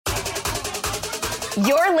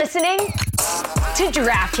You're listening to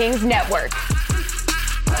DraftKings Network.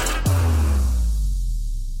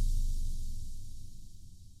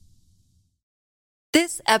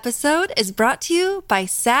 This episode is brought to you by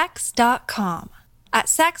Sax.com. At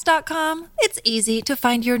Sax.com, it's easy to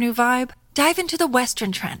find your new vibe. Dive into the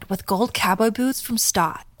Western trend with gold cowboy boots from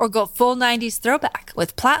Stott, or go full 90s throwback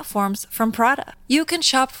with platforms from Prada. You can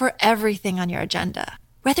shop for everything on your agenda,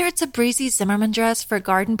 whether it's a breezy Zimmermann dress for a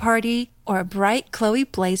garden party or a bright Chloe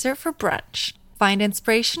blazer for brunch. Find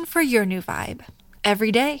inspiration for your new vibe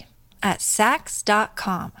every day at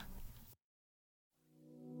Sax.com.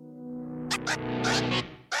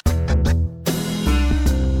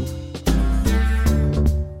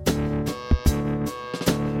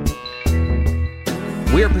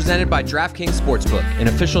 We are presented by DraftKings Sportsbook, an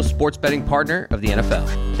official sports betting partner of the NFL.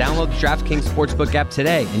 Download the DraftKings Sportsbook app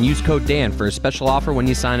today and use code Dan for a special offer when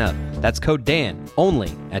you sign up. That's code Dan,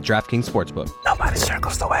 only at DraftKings Sportsbook. Nobody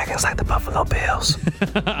circles the wagons like the Buffalo Bills.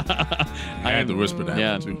 I had to whisper that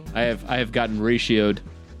one too. I have gotten ratioed,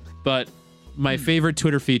 but my favorite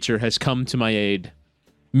Twitter feature has come to my aid.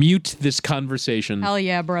 Mute this conversation. Hell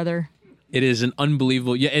yeah, brother. It is an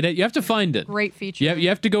unbelievable. Yeah, you have to find it. Great feature. You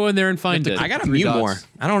have to go in there and find it. I gotta mute more.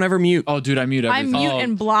 I don't ever mute. Oh, dude, I mute I everything. mute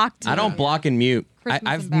and blocked. I don't block and mute.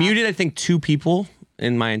 I've muted, I think, 2 people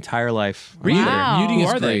in my entire life. Really? Wow. Muting Who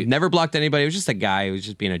is are they? great. Never blocked anybody. It was just a guy who was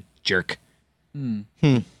just being a jerk.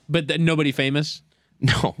 But nobody famous?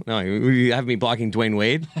 No. You have me blocking Dwayne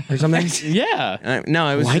Wade or something? Yeah. No,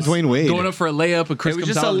 it was Why just, Dwayne Wade? Going up for a layup, a Chris it was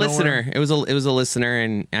comes just a out of listener. nowhere. It was a listener,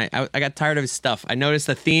 and I got tired of his stuff. I noticed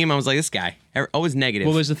the theme. I was like, this guy, always negative.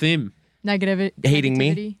 What was the theme? Negative. Hating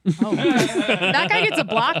me? Oh. That guy gets a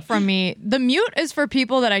block from me. The mute is for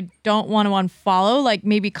people that I don't want to unfollow, like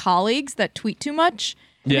maybe colleagues that tweet too much.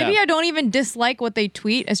 Yeah. Maybe I don't even dislike what they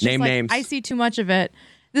tweet. It's just Name like names. I see too much of it.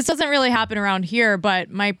 This doesn't really happen around here, but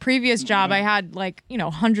my previous job, I had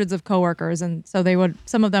hundreds of coworkers, and so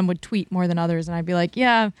some of them would tweet more than others, and I'd be like,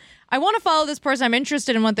 yeah, I want to follow this person. I'm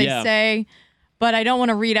interested in what they say, but I don't want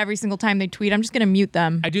to read every single time they tweet. I'm just going to mute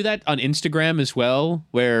them. I do that on Instagram as well,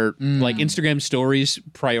 where like Instagram stories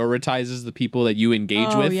prioritizes the people that you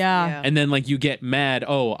engage with. Yeah. And then like you get mad,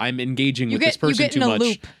 oh, I'm engaging with this you person get too in a much.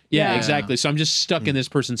 loop. Yeah, Yeah. exactly. So I'm just stuck in this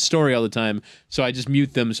person's story all the time. So I just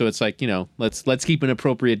mute them. So it's like, let's keep an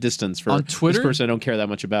appropriate distance for On Twitter? this person I don't care that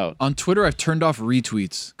much about. On Twitter, I've turned off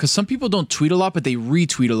retweets because some people don't tweet a lot, but they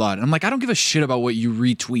retweet a lot. And I'm like, I don't give a shit about what you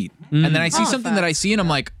retweet. And then I see something that I see, and I'm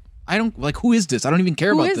like, I don't like. Who is this? I don't even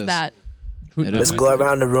care Who about is this. that? Let's go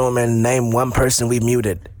around the room and name one person we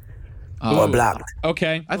muted or blocked.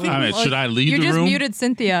 Okay. I think. All right, should I leave You the just room? muted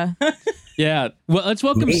Cynthia. Yeah. Well, let's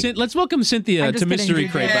welcome Me? let's welcome Cynthia I'm to just Mystery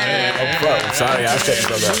kidding. Crate. By the way. Oh, sorry, I shouldn't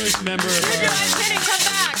go back. Newest member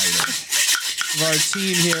of our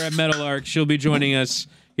team here at Metal Arc. She'll be joining us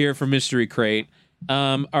here for Mystery Crate.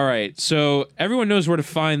 All right. So everyone knows where to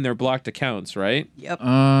find their blocked accounts, right? Yep.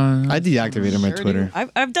 I deactivated my Twitter.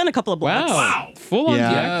 I've done a couple of blocks. Wow. Full on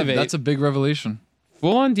Yeah. deactivate. That's a big revelation.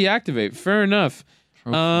 Full on deactivate. Fair enough.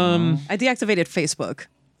 I deactivated Facebook.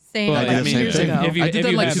 Saying Well, I did I the mean, same thing. I did that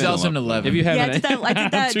in like haven't- 2011. If you Yeah, haven't, I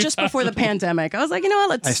did that just before the pandemic. I was like, you know what?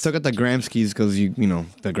 Let's. I still got the Gramskis because the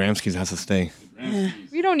Gramskis has to stay.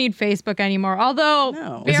 We don't need Facebook anymore. Although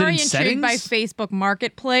No. Is it very in intrigued by settings? Facebook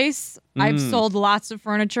Marketplace. I've sold lots of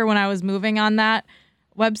furniture when I was moving on that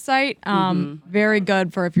website. Very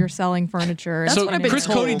good for if you're selling furniture. That's So what I've been Chris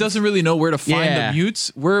told. Cody doesn't really know where to find Yeah. the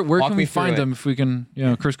mutes. Where Walk can me we through find it. them if we can?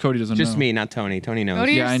 Chris Cody doesn't know. Just me, not Tony. Tony knows. Go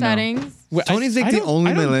to Yeah, your I know. settings. Well, Tony's I like the don't-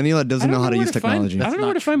 only I don't- millennial that I doesn't don't know how to where use find- technology. I don't know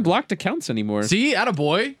where to find blocked accounts anymore. See,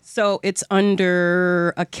 attaboy. So it's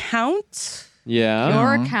under account Yeah.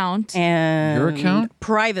 Your account. and Your account?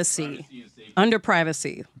 privacy. Under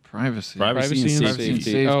privacy. Privacy. Privacy and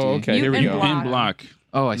safety. Oh, okay. Mute Here we and go. block. In block.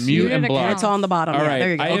 Oh, I see. Mute Muted and block. account. It's on the bottom. All Yeah, right.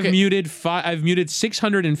 there you go. I have muted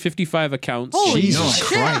 655 accounts. Holy Jesus shit.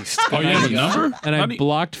 Christ. Oh, you have a number? And How I do you-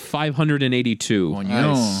 blocked 582.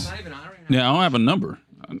 Yeah, I don't have a number.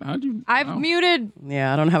 How do you? I've muted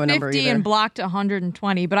Yeah, I don't have a number 50 either. and blocked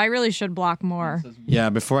 120, but I really should block more. Yeah,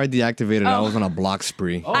 before I deactivated, I was on a block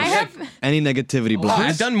spree. I have Any negativity block.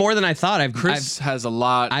 I've done more than I thought. Chris has a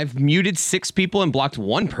lot. I've muted 6 people and blocked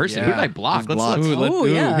 1 person. Who did I block? Let's blocked. look. Oh,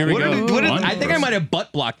 yeah. Here we What go. did- One I think I might have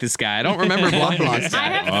butt blocked this guy. I don't remember block blocks. I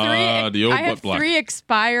have the old I have butt block. 3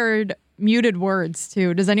 expired muted words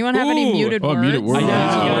too. Does anyone have any Ooh. muted words? muted words.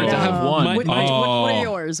 I to have one. My- What are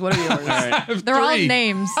yours? What are yours? They're all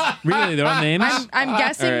names. Really? They're all names? I'm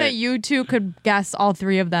guessing All right. that you two could guess all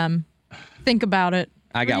 3 of them. Think about it.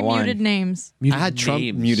 I got 3 one. muted names. I had Trump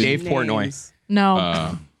muted. Dave Portnoy. Names.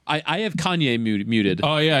 No. I have Kanye muted.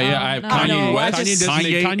 Oh yeah. I have no. Kanye No, West,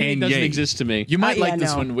 Kanye and doesn't Ye. exist to me. You might yeah, like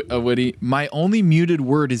this no. one, Woody. My only muted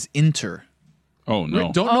word is inter. Oh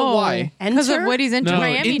no. Don't know why. Because of Enter? Woody's Inter No,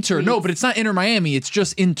 Miami. Inter. tweets. No, but it's not Inter Miami. It's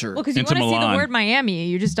just Inter. Well, because you Inter want to see the Milan. word Miami,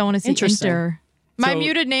 you just don't want to see Interesting. Inter. My So-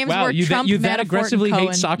 muted names wow, were you Trump, you that Manafort, aggressively and hate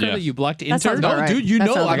Cohen. soccer Yeah. that you blocked sounds Inter? about No, right. dude, you That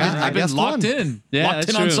know sounds I've about been, right. I've been Guess locked one. in. Yeah, locked that's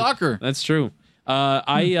in true. on soccer. That's true.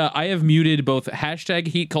 I have muted both hashtag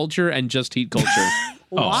heat culture and just heat culture.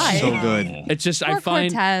 Why? So good. It's just I Or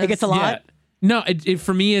find Cortez. It gets a lot. Yeah. No,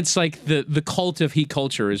 for me, it's like the cult of Heat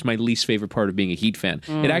culture is my least favorite part of being a Heat fan.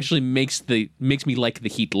 It actually makes me like the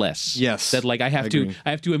Heat less. Yes, that like I have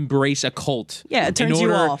to embrace a cult. Yeah, it in turns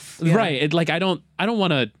you order- off. Yeah. Right. It, like I don't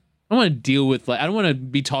want to. I don't want to deal with I don't want to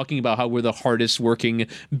be talking about how we're the hardest working,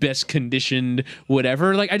 best conditioned,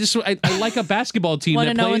 whatever. Like I like a basketball team Want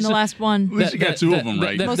that to know in plays the last one. At least you got two of them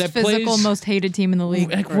right. Most physical, most hated team in the league.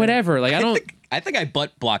 like, whatever. Like I don't. I think I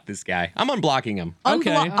butt blocked this guy. I'm unblocking him. Okay.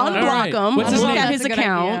 Unblock All right. him. What's his Look name? at That's his a good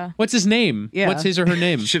account. idea. What's his name? Yeah. What's his or her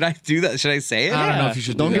name? Should I do that? Should I say it? I don't know if you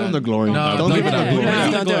should. Don't do give that. him the glory. No, don't give him the glory.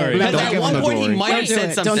 No, Don't do it. Because Don't at give him one the point he glory. might have Don't do said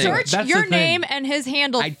it. Don't something. do it. Search That's your the thing. name and his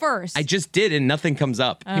handle first. I just did, and nothing comes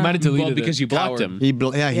up. He might have deleted Well, because it. you blocked Coward. him. He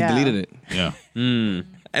Yeah. deleted it. Yeah.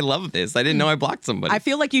 I love this. I didn't know I blocked somebody. I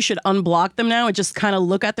feel like you should unblock them now and just kind of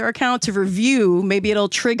look at their account to review. Maybe it'll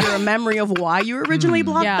trigger a memory of why you originally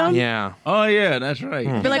blocked Yeah. them. yeah, Oh yeah, that's right.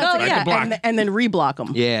 Be like, oh Like yeah, the block. and then reblock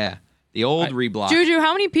them. yeah. The old reblock. Juju,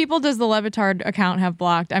 how many people does the Levitard account have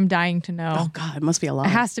blocked? I'm dying to know. Oh God, it must be a lot. It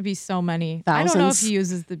has to be so many. I don't know if Thousands. he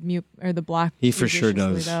uses the mute or the block. He for sure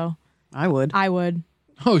judiciously, does. Though. I would. I would.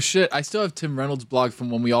 Oh shit! I still have Tim Reynolds blocked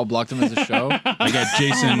from when we all blocked him as a show. I got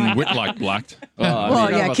Jason Whitlock blocked. Well,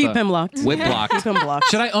 forgot yeah, about keep that. him locked. Whip blocked. Keep him blocked.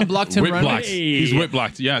 Should I unblock Tim Whit Reynolds? blocked. He's whip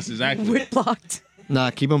blocked. Yes, exactly. Whip blocked.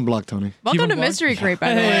 Nah, keep him blocked, Tony. Welcome him to blocked? Mystery Crate, by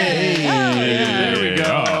the way. There we go.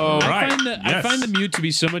 All I right. I find the mute to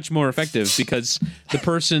be so much more effective because the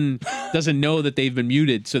person doesn't know that they've been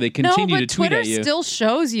muted, so they No, continue but to tweet Twitter at you. still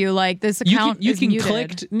shows you like this you account can is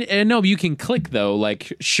muted. click. No, you can click though,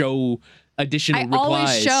 like show additional I replies.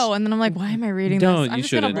 always show, and then I'm like, why am I reading Don't, this? I'm you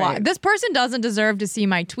just gonna shouldn't. block. Right. This person doesn't deserve to see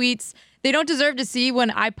my tweets. They don't deserve to see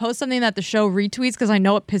when I post something that the show retweets because I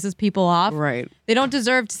know it pisses people off. Right. They don't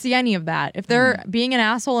deserve to see any of that. If they're being an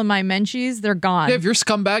asshole in my mentions, they're gone. Yeah, if you're a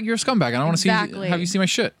scumbag, you're a scumbag. I don't want to Exactly. have you see my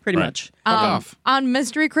shit. Pretty much. Fuck off. On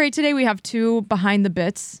Mystery Crate today, we have 2 behind the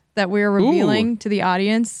bits that we're revealing to the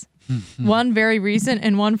audience. One very recent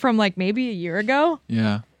and one from like maybe a year ago.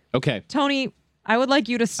 Yeah. Okay. Tony, I would like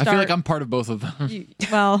you to I start. feel like I'm part of both of them.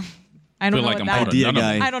 Well, I don't Feel know like what I'm that. part of Idea none of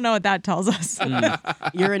them. guy. I don't know what that tells us.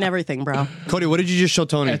 You're in everything, bro. Cody, what did you just show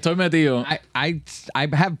Tony? Tell me Dio. I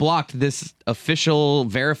have blocked this official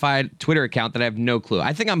verified Twitter account that I have no clue.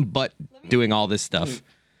 I think I'm doing all this stuff.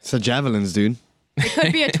 It's the javelins, dude. It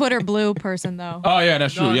could be a Twitter blue person though. Oh yeah,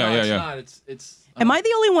 that's true. No, yeah. it's not. It's Am I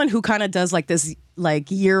the only one who kind of does like this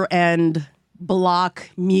like year-end block,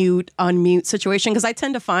 mute, unmute situation? Because I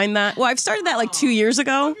tend to find that. Well, I've started that like 2 years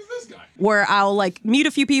ago. Where I'll like mute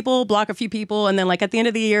a few people, block a few people, and then like at the end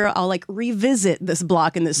of the year, I'll like revisit this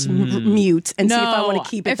block and this mute and see if I want to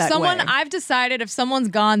keep it if that someone, way. I've decided if someone's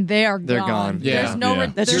gone, they're gone. Yeah. There's no, Yeah.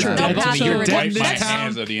 That's there's true. no That's path true. to You're dead in redemption. this town.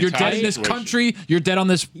 hands of the You're dead entire in this situation. country. You're dead on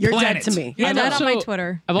this You're planet. dead to me. You're I've dead on my also-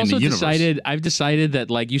 Twitter. I've also the universe. decided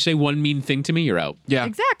that like you say one mean thing to me, you're out. Yeah.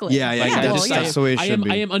 Exactly. Yeah, yeah, Like, yeah. I That's, just- that's the way it I should am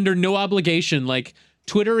be. I am under no obligation. Like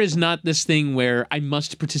Twitter is not this thing where I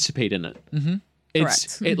must participate in it. Mm-hmm.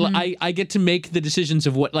 It's Correct. I get to make the decisions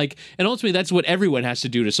of what like, and ultimately that's what everyone has to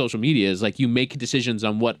do to social media is like you make decisions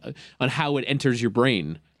on how it enters your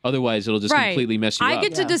brain. Otherwise, it'll just completely mess you I up.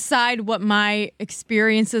 get to decide what my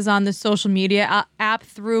experiences on the social media app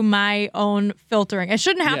through my own filtering. It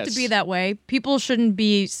shouldn't have to Yes. be that way. People shouldn't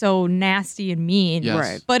be so nasty and mean. Yes.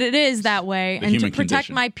 Right. But it is that way. And to human protect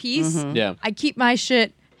condition. my peace, Yeah. I keep my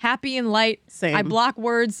shit happy and light. Same. I block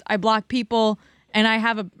words, I block people, and I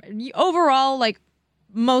have overall like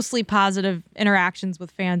mostly positive interactions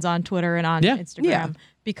with fans on Twitter and on Yeah. Instagram Yeah.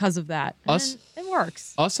 because of that. Us- And it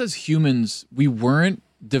works. Us as humans, we weren't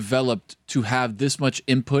developed to have this much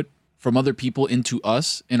input from other people into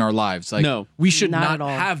us in our lives. Like, No. we should Not not at all.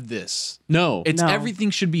 have this. No. It's No. everything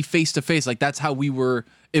should be face to face. Like that's how we were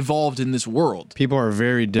evolved in this world. People are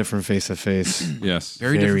very different face to face. Yes.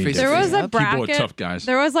 Very different Very face to There face. was a People are bracket. tough guys.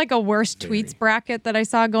 There was like a worst tweets bracket that I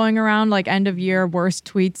saw going around, like end of year worst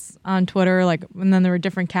tweets on Twitter. Like, and then there were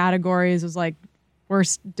different categories. It was like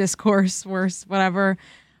worst discourse, worst whatever.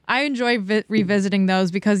 I enjoy revisiting those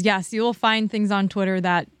because yes, you will find things on Twitter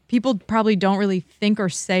that people probably don't really think or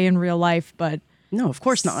say in real life, but No, of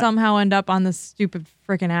course not. somehow end up on this stupid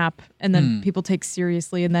freaking app, and then people take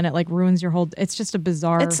seriously, and then it like ruins your whole. It's just a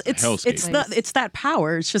bizarre. It's that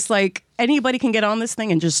power. It's just like anybody can get on this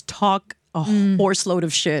thing and just talk a horse load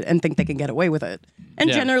of shit and think they can get away with it. And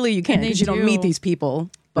generally you can't, because you don't meet these people.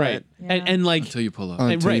 But, right. And like until you pull up.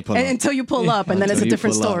 Until you pull up, and then it's a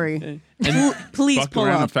different story. And please Fucked pull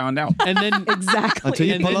around up. and found out. And then Exactly. Until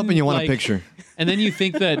you And pull then, up and you want like, a picture. And then you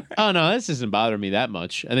think that, oh no, this doesn't bother me that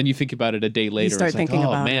much. And then you think about it a day later. start it's like, thinking oh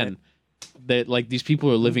about man, that like these people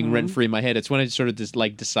are living rent free in my head. It's when I sort of just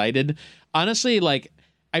like decided. Honestly, like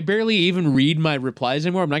I barely even read my replies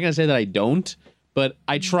anymore. I'm not gonna say that I don't, but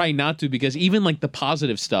I try not to, because even like the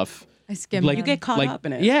positive stuff, I skim. like You get caught up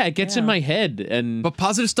in it. Yeah, it gets in my head, and But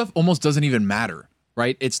positive stuff almost doesn't even matter,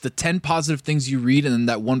 right? It's the 10 positive things you read, and then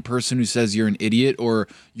that one person who says you're an idiot, or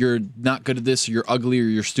you're not good at this, or you're ugly, or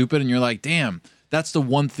you're stupid, and you're like, damn, that's the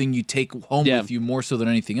one thing you take home with you more so than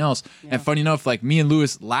anything else. And funny enough, like me and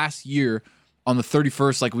Lewis last year on the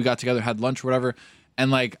 31st, like we got together, had lunch or whatever,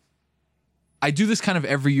 and like I do this kind of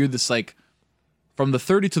every year, this like from the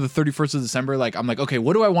 30th to the 31st of December, like I'm like, okay,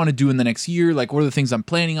 what do I want to do in the next year? Like, what are the things I'm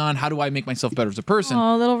planning on? How do I make myself better as a person?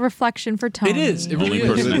 Oh, a little reflection for Tony. It is. It really Only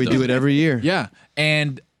is. person We do it every year. Yeah.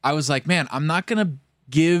 And I was like, man, I'm not gonna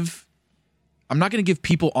give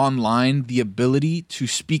people online the ability to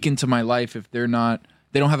speak into my life if they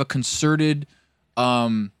don't have a concerted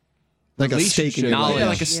Like a stake in your relationship. life. Yeah,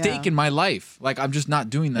 like a stake in my life. Like I'm just not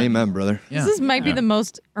doing that. Amen, brother. Yeah. This might be the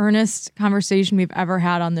most earnest conversation we've ever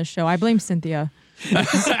had on this show. I blame Cynthia.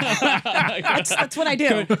 That's what I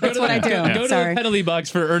do. That's what I do. go to Sorry. the penalty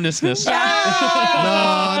box for earnestness. No,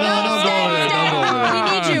 don't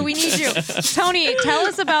go there. We need you. Tony, tell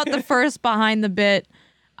us about the first behind the bit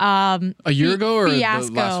A year ago or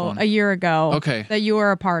fiasco the last one? a year ago. Okay. That you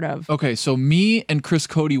were a part of. Okay, so me and Chris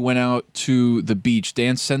Cody went out to the beach.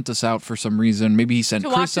 Dan sent us out for some reason. Maybe he sent To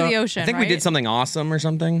walk Chris to out. the ocean. I think right? we did something awesome or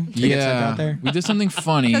something. to get sent out there. We did something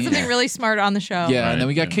funny. That's something really smart on the show. Yeah, and then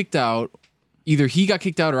we got kicked out. Either he got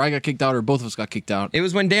kicked out or I got kicked out or both of us got kicked out. It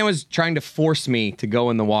was when Dan was trying to force me to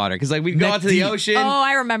go in the water, because like we'd go Neck out to the deep. ocean. Oh,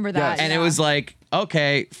 I remember that. And yeah. it was like,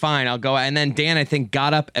 okay, fine, I'll go. And then Dan, I think,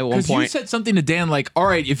 got up at one Because you point. said something to Dan like, all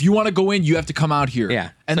right, if you want to go in, you have to come out here.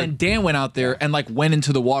 Yeah. And So- then Dan went out there and like went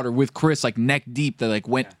into the water with Chris like neck deep. That like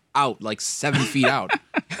went out like 7 feet out.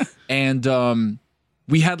 And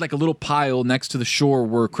we had like a little pile next to the shore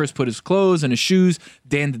where Chris put his clothes and his shoes.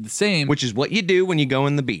 Dan did the same. Which is what you do when you go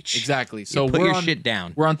in the beach. Exactly. So put we're your on, shit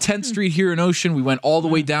down. We're on 10th Street here in Ocean. We went all the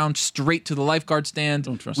way down straight to the lifeguard stand.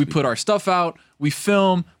 Don't trust we me. put our stuff out. We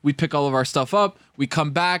film. We pick all of our stuff up. We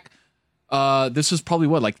come back. This was probably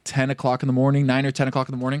what, like 10 o'clock in the morning, 9 or 10 o'clock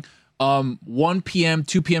in the morning. 1 p.m.,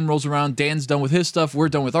 2 p.m. rolls around. Dan's done with his stuff. We're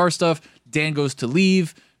done with our stuff. Dan goes to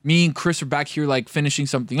leave. Me and Chris are back here like finishing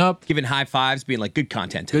something up. Giving high fives, being like, good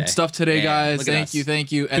content today. Good stuff today, Yeah, guys. look at Thank us. you,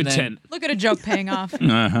 thank you. And Good then 10. Look at a joke paying off.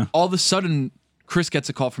 all of a sudden, Chris gets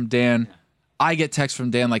a call from Dan. I get text from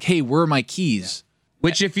Dan like, hey, where are my keys?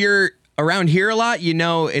 Which if you're around here a lot, you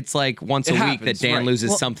know it's like once It a week happens, that Dan right.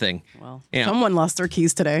 loses something. Well, Yeah. someone lost their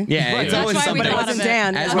keys today. Yeah, it's That's always why we somebody. thought wasn't of it.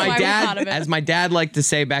 Dan. As That's my why we thought of dad, it. as my dad liked to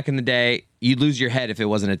say back in the day, you'd lose your head if it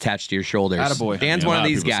wasn't attached to your shoulders. Attaboy. Dan's Yeah, one a of lot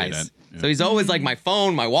of these people say guys. that. Yeah. So he's always like my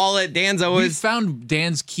phone, my wallet. Dan's We always. found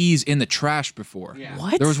Dan's keys in the trash before.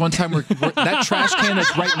 What? There was one time where that trash can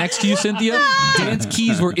that's right next to you, Cynthia, Dan's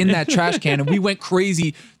keys were in that trash can, and we went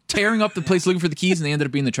crazy tearing up the place looking for the keys, and they ended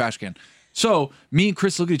up being in the trash can. So me and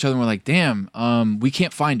Chris look at each other and we're like, damn, we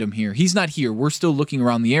can't find him here. He's not here. We're still looking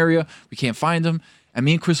around the area. We can't find him. And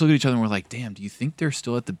me and Chris look at each other and we're like, damn, do you think they're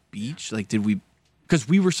still at the beach? Like, did we? Because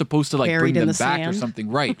we were supposed to like Buried bring in them the back or sand? something,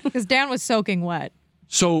 right? Because Dan was soaking wet.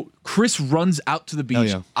 So Chris runs out to the beach. Hell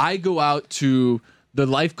yeah. I go out to the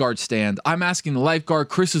lifeguard stand. I'm asking the lifeguard.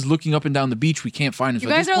 Chris is looking up and down the beach. We can't find him. You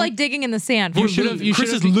So at guys this are point, like digging in the sand. You should have.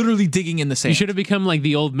 Chris is literally digging in the sand. You should have become like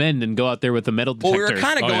the old men and go out there with the metal Well, detector. we were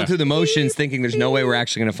kind of going through the motions, thinking there's no way we're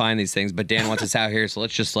actually going to find these things. But Dan wants us out here, so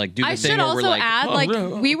let's just like do the I thing should where also we're like, add, oh, like,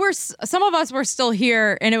 no. we were, some of us were still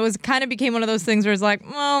here, and it was kind of became one of those things where it's like,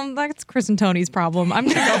 well, that's Chris and Tony's problem. I'm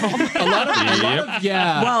gonna go home.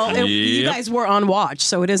 yeah. Well, you guys were on watch,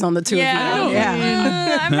 so it is on the two Yeah. of you.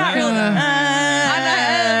 Yeah. I'm not really. I'm not.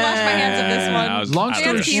 Wash my hands of this one. Long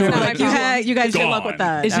story Dan's keys short, not my Like you guys good luck with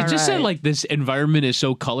that. Is it All just that right. like this environment is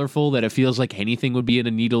so colorful that it feels like anything would be in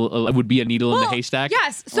a needle in the Well, haystack?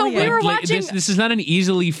 Yes. So yeah. we were Like, watching. this is not an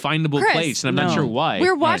easily findable Chris, place, and I'm not no. sure why. We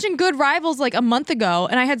were watching Good Rivals like a month ago,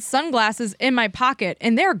 and I had sunglasses in my pocket,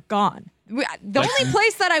 and they're gone. The only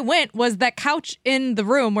place that I went was that couch in the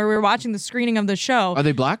room where we were watching the screening of the show. Are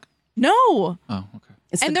they black? No. Oh, okay.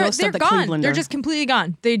 It's And the they're ghost of the gone. Clevelander. They're just completely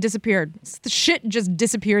gone. They disappeared. The shit just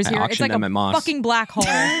disappears I here. It's auctioned like them a at Moss. fucking black hole.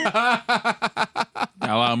 Got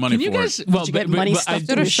a lot of money Can you for guys? it. Well, Did you get money but I- stuffed Should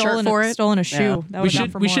in have the shirt for it? stolen a shoe. Yeah. That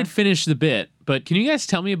we would should finish the bit, but can you guys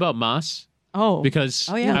tell me about Moss? Oh, Because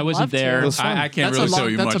yeah, I wasn't love to. there. It was fun. I can't That's really a tell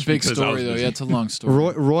you much. That's a big because I was story, though. busy. Yeah, it's a long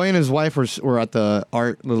story. Roy and his wife were at the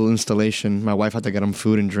art little installation. My wife had to get him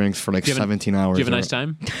food and drinks for like Do you have a- 17 hours. Did you have a nice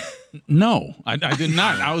time? No, I did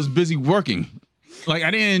not. I was busy working. Like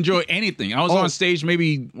I didn't enjoy anything. I was on stage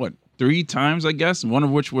maybe 3 times, I guess, one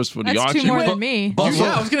of which was for the that's auction. two more than me.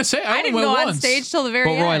 Yeah, I was gonna say I, I only didn't went go on once. stage till the very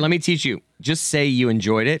But Roy, end. let me teach you. Just say you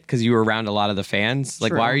enjoyed it because you were around a lot of the fans. Like,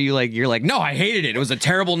 True. why are you like? You're like, no, I hated it. It was a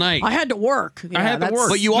terrible night. I had to work. I had to that's- work.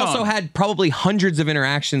 But you No. also had probably hundreds of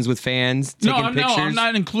interactions with fans, taking pictures. I'm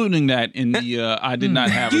not including that in the. I did not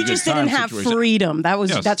have. You a good just time didn't have situation. freedom.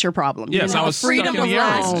 Yes. That's your problem. You Yes, didn't I have was freedom stuck in the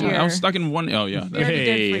last area. year. I was stuck in one. Oh yeah. We already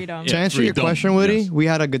did freedom. To answer your question, Woody, yes. we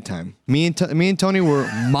had a good time. Me and Tony were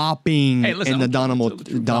mopping Hey, listen, in the I'm-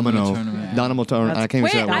 Domino tournament. I can't even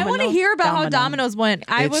Wait, say that I word. want to hear about how Domino. Domino's went.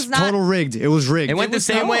 I It's was not. total rigged. It was rigged. It went the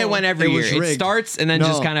same way it went every It year. was It rigged. starts and then No.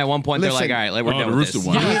 just kind of at one point they're Listen. like, all right, we're Oh, done the with Rooster this.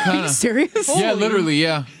 one. Are you serious? Yeah, literally,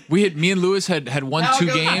 yeah. Me and Lewis had won 2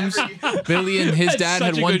 games. Billy and his That's dad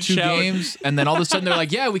such had a won good 2 shout. games, and then all of a sudden they're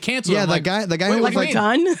like, "Yeah, we canceled." Yeah, I'm the like, guy "Wait, who what was do you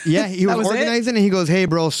like, mean?" Done? yeah, he was That was it? organizing, and he goes, "Hey,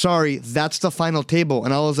 bro, sorry, that's the final table."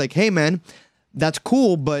 And I was like, "Hey, man, that's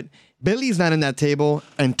cool, but Billy's not in that table,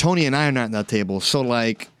 and Tony and I are not in that table. So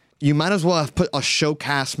like, you might as well have put a show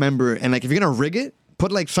cast member, and like, if you're gonna rig it,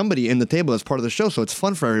 put like somebody in the table as part of the show, so it's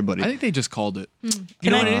fun for everybody." I think they just called it. You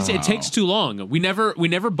know what it is? It takes too long. We never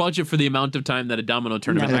budget for the amount of time that a domino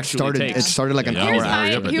tournament And actually takes. it started like an Yeah, hour here's after.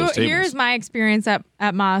 hurry up at those Here's tables. my experience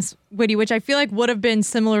at Moss, Woody, which I feel like would have been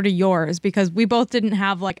similar to yours because we both didn't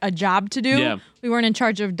have like a job to do. Yeah. We weren't in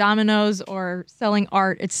charge of dominoes or selling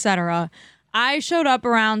art, etc. I showed up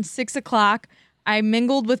around 6:00. I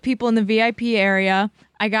mingled with people in the VIP area.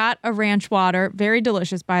 I got a ranch water, very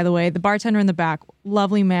delicious, by the way. The bartender in the back,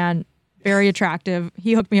 lovely man, very attractive.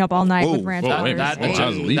 He hooked me up all night with ranch whoa,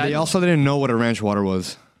 waters. They also didn't know what a ranch water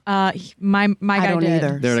was. My I guy don't did.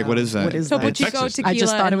 either. They're like, so "What is that?" What is Topo that? Chico Texas. tequila I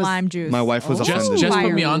just thought it and was- lime juice. My wife was Just offended.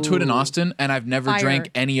 put me Fire. onto it in Austin, and I've never Fire. drank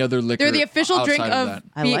any other liquor. They're the official drink outside of that.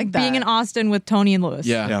 I like that. being in Austin with Tony and Lewis.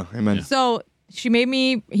 Yeah. Yeah, amen. So he made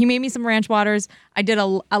me some ranch waters. I did a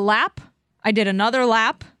lap. I did another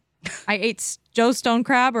lap. I ate Joe's stone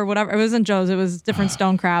crab or whatever. It wasn't Joe's. It was different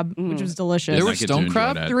stone crab, which was delicious. There I was get to stone enjoy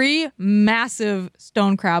crab? that. 3 massive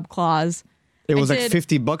stone crab claws. It was I like did-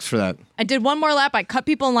 $50 for that. I did one more lap. I cut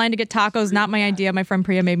people in line to get tacos. Not my idea. My friend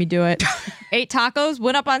Priya made me do it. 8 tacos.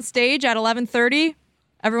 Went up on stage at 11:30.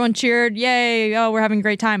 Everyone cheered. Yay. Oh, we're having a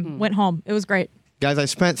great time. Went home. It was great. Guys, I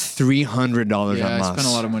spent $300 Yeah, on I Moss. spent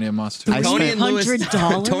a lot of money on Moss too. I Tony spent and Lewis,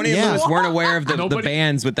 $100? Tony and Yeah. Lewis weren't aware of the Nobody-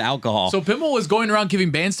 bands with the alcohol. So Pimmel was going around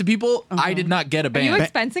giving bands to people. I did not get a Are you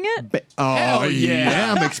band. expensing it? Oh, Hell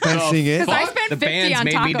yeah. I'm expensing it. Because I spent the 50 bands on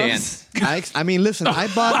made tacos. me dance. I mean, listen, I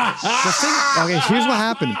bought the thing. Okay, here's what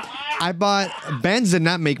happened. I bought bands did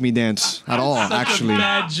not make me dance at all. Actually,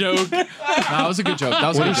 Bad joke. No, that was a good joke. That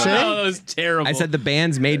was a What'd good you joke. say? Oh, that was terrible. I said the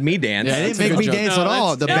bands made me dance. Yeah, they that's didn't a make me good joke. dance No, at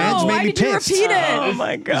all. that's- The no, bands made why me did you pissed. repeat it? Oh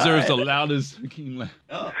my god. Deserves the loudest king laugh.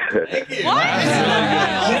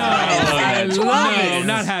 No,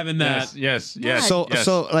 not having that. Yes. So yes.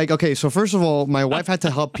 like okay, so first of all, my wife had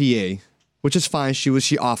to help PA, which is fine.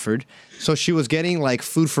 She offered. So she was getting like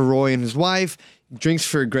food for Roy and his wife, drinks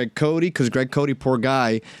for Greg Cody, because Greg Cody, poor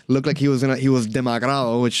guy, looked like he was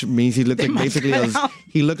demagrado, which means he looked like basically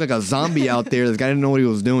he looked like a zombie out there. This guy didn't know what he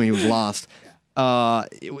was doing. He was lost.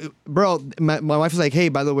 Bro, my wife was like, hey,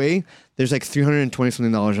 by the way, there's like $320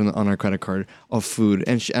 something on our credit card of food,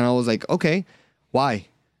 and I was like, okay, why?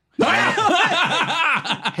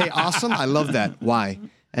 Hey, awesome, I love that. Why?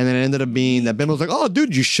 And then it ended up being that Ben was like, oh,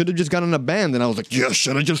 dude, you should have just gotten a band. And I was like, yeah,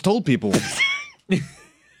 should have just told people.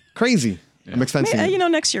 Crazy. I'm expensing it. You know,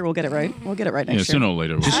 next year we'll get it right. We'll get it right Yeah, next year. sooner or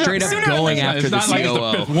later. Just straight up going later. after It's the not like it's the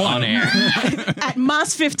COO fifth one. on air. At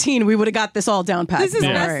Moss 15, we would have got this all down pat. This is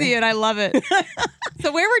Don't messy worry. and I love it.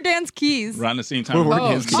 So where were Dan's keys? Around the same time. We're Oh,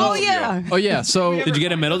 his so- Oh yeah. Oh yeah. So Did you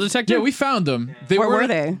get a metal detector? yeah, we found them. Where were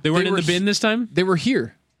they? They weren't in were the bin this time? They were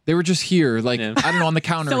here. They were just here, like Yeah. I don't know, on the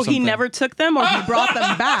counter. So or he something. never took them, or he brought them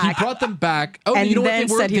He back. brought them back. Oh, And you know what then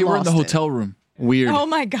they were? said he They were in the lost it. hotel room. Weird. Oh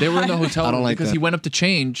my god. They were in the hotel I room don't like because that. he went up to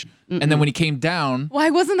change, and then when he came down, Why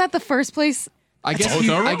wasn't that the first place? I guess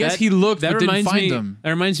hotel room? he looked, That but didn't reminds find me. them. That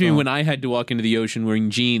reminds me when I had to walk into the ocean wearing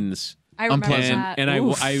jeans, I remember Unpleasant. that. and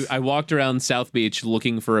I walked around South Beach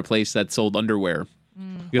looking for a place that sold underwear.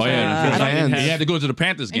 Oh yeah, Fans. he had to go to the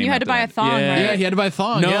Panthers game. And you had to after buy a that. thong, Yeah. right? Yeah, he had to buy a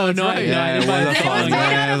thong. No, yeah, that's no, right. no, I Yeah, didn't it buy was a that. thong.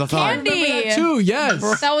 Yeah, it was a thong. Candy. Too,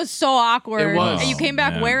 yes. That was so awkward. It was. And you came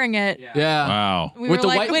back man. wearing it. Yeah. Wow. We With were the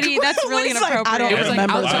like, white- Whitty, that's really Witty's like, I inappropriate. don't It was like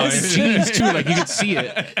remember outside that. the jeans too, like you could see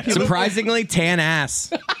it. Surprisingly, tan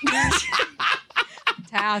ass.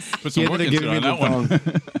 Task. Put He some work ended up into giving it me on the that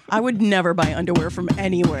one. thong. I would never buy underwear from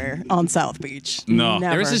anywhere on South Beach. No.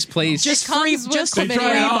 Never. There was this place. Just It free, comes with just They Video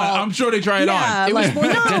try it on. ball. I'm sure they try it Yeah, on. It was like, more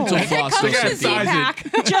like no. dental It floss. comes though, with a Cynthia.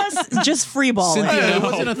 Z-pack. just free ball. Cynthia, it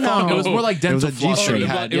wasn't a thong. It was more like dental a floss. G-string. that you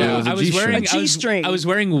had. Yeah, it was Yeah. a I was G-string. wearing A G-string. I was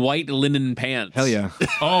wearing white linen pants. Hell yeah.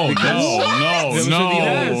 Oh no, Those are the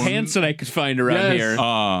only no. pants that I could find around Yes. here.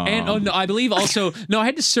 And oh no, I believe also I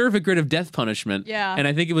had to serve a grid of death punishment. Yeah. And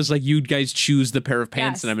I think it was like you guys choose the pair of pants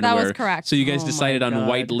Yes, that I'm that gonna wear. was correct. So you guys Oh decided my on God.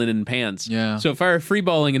 white linen pants. Yeah. So if I were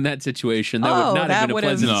freeballing in that situation, that Oh, would not that have been a would've-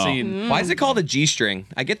 pleasant No. scene. Why is it called a G-string?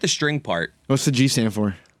 I get the string part. What's the G stand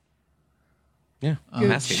for? Yeah,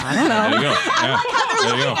 I'm asking. I don't know. There you go. Yeah.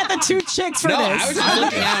 There you go. At the two chicks for No, this. I was just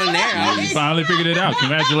looking out in there. I You was- finally figured it out.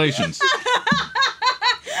 Congratulations.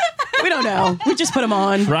 We don't know. We just put them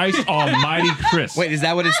on. Christ Almighty, Chris. Wait, is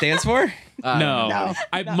that what it stands for? No.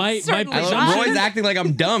 my Certainly I not. love Roy's acting like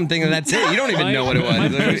I'm dumb, thinking that's it. You don't even know what it was.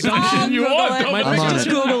 You Google are it. dumb. My Just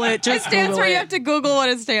Google it. It Just stands Google for you it. have to Google what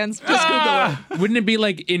it stands for. Just Google it. Wouldn't it be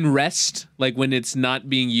like in rest? Like when it's not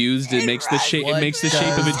being used, it makes the shape. It makes the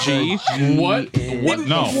shape of a G. What? What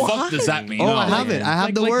No. the fuck does that mean? Oh, I have it. I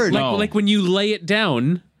have the word. No. Like when you lay it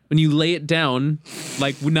down. When you lay it down,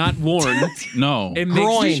 like not worn, No. it makes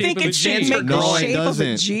Groin. the I shape think of a it should G. make No, the it shape of a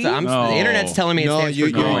doesn't. G. No. The internet's telling me it No, stands you're,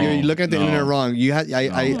 for groin. you're looking at the No. internet wrong. You had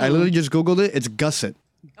I literally just Googled it. It's gusset.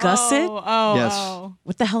 Gusset? Oh, Yes. oh.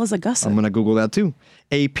 What the hell is a gusset? I'm gonna Google that too.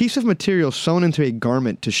 A piece of material sewn into a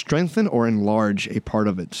garment to strengthen or enlarge a part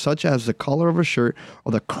of it, such as the collar of a shirt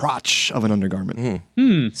or the crotch of an undergarment.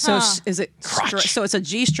 So is it? So it's a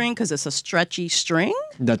G string because it's a stretchy string.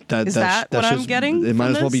 Is Is that what I'm getting It might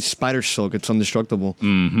from as well be this? spider silk. It's indestructible.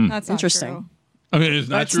 That's not Interesting. true. Okay, it's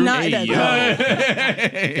not That's true. not.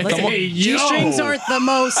 Hey, G strings aren't the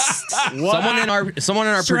most. Someone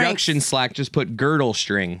in our Strength. production Slack just put girdle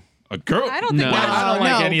string. A girl. I don't think No. that's I don't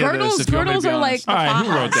like no. any of girdles, this, if you want me to girdles be are like honest. the All right, who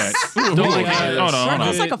fajas. wrote that? Who Don't wrote like that? any of Hold this. on, hold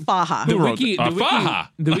It's on. like a faja. The Who wrote wiki, that? the, A faja.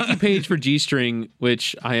 wiki, the wiki page for G-string,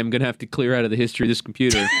 which I am gonna have to clear out of the history of this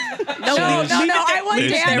computer. No, I want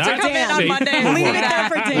It's Dan to not come in on safe Monday. for Leave it work. there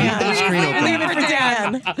for Dan. Leave it for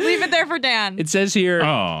Dan. Leave it there for Dan. It says here,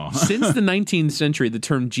 Oh. since the 19th century, the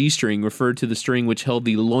term G-string referred to the string which held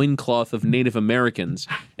the loincloth of Native Americans,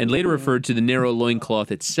 and later referred to the narrow loincloth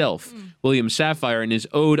itself. William Safire, in his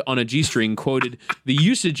Ode on a G-string, quoted the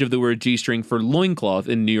usage of the word G-string for loincloth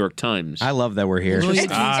in New York Times. I love that we're here.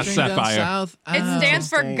 Sapphire. It stands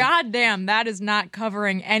for goddamn. That is not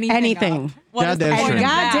covering anything. Anything. up. What is the Goddamn point of string.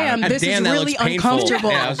 that? Goddamn, this Damn, is that really looks painful. uncomfortable.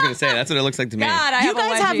 Yeah, I was gonna say that's what it looks like to me. God, I You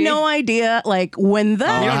guys have wedgie. no idea, like when the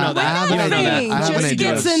You don't know that. I have an You don't know idea. that. thing I have an just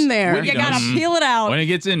idea. gets in there. You gotta peel it out. When it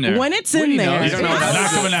gets in there. When it's in there, You don't know. It's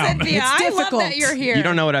not coming out. Cynthia, It's I love difficult. that you're here. You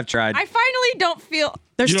don't know what I've tried. I finally don't feel.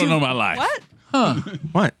 there's You don't two. know my life. What?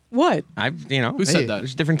 What? What? Who said that?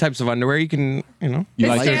 There's different types of underwear. You can, You It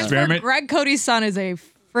like to stands experiment? for Greg Cody's son is a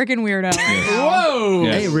freaking weirdo. Whoa!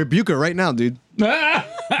 Yeah. Hey, rebuke her right now, dude.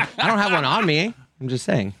 I don't have one on me. I'm just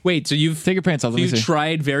saying. Wait, so you've Take your pants off. Let me you've see.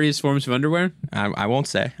 tried various forms of underwear? I won't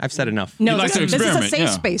say. I've said enough. No, You like this to is a experiment, safe yeah.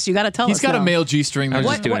 space. You got to tell He's us. got a now. male G-string. I was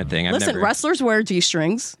There's- just doing a thing. I've Listen, never. wrestlers wear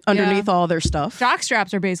G-strings underneath all their stuff. Jock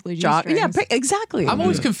straps are basically Jock- G-strings. Yeah, exactly. I'm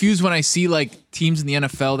always confused when I see like teams in the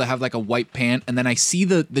NFL that have like a white pant, and then I see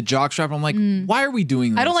the jock strap. And I'm like, why are we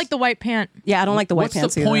doing this? I don't like the white pant. Yeah, I don't like the white What's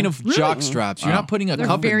pants the point either. of jock straps? You're not putting a They're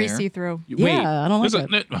cup very in there. see-through. Wait, Yeah, I don't like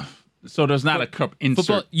There's it. so there's not a cup insert.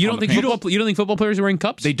 football. You on don't the think pants? football? You don't think football players are wearing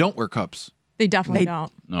cups? They don't wear cups. They definitely They-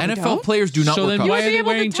 don't. NFL players do not so wear then why cups. are they able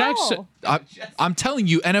to wearing jacks? tell. I'm telling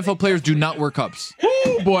you, NFL players do not wear cups.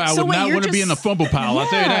 Oh boy, I So would wait, not you're want to be in the just- fumble pile. I'll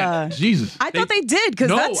tell you Yeah. that. Jesus. I thought they did because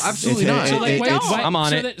No, that's absolutely It's- not. So like, why, I'm on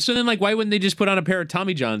so it. Then, so then, like, why wouldn't they just put on a pair of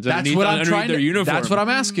Tommy Johns That's underneath, what I'm underneath trying their to. uniform? That's what I'm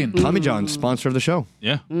asking. Tommy John, sponsor of the show.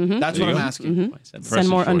 Yeah. That's what I'm asking. send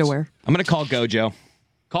more shorts. underwear. I'm gonna call Gojo.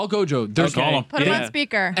 Call Gojo. There's Call him. Put him Yeah. on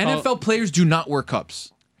speaker. NFL players do not wear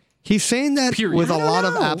cups. He's saying that Period. with a I don't lot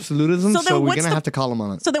of know. absolutism, So so, then we're what's gonna the- have to call him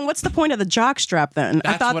on it. So then, what's the point of the jock strap? Then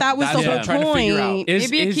I That's thought what- that was that's the what whole I'm trying to figure out. point.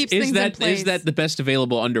 Maybe it keeps things in that place. is that the best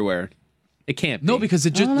available underwear? It can't. No, be. because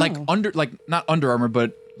it just like under like not Under Armour,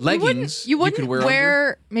 but leggings. You wouldn't could wear.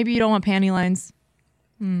 wear. Maybe you don't want panty lines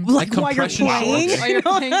Like while you're compression playing, shorts. while you're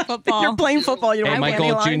playing football. you're playing football. You don't Hey, have Michael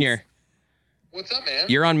panty lines. Jr. What's up, man?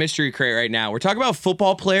 You're on Mystery Crate right now. We're talking about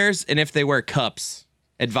football players and if they wear cups.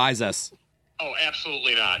 Advise us. Oh,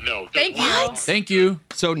 absolutely not. No. Thank you. Thank you.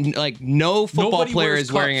 So, like, no football Nobody player wears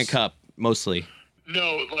is wearing a cups. cup, mostly.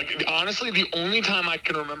 No, like, honestly, the only time I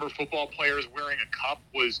can remember football players wearing a cup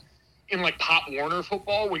was in, like, Pop Warner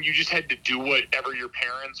football when you just had to do whatever your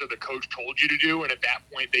parents or the coach told you to do, and at that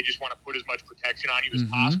point, they just want to put as much protection on you as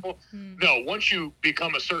possible. No, once you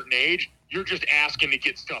become a certain age, you're just asking to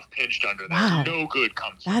get stuff pinched under there. Wow. No good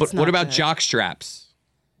comes. But what about jock straps?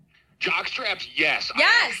 Jock straps, yes.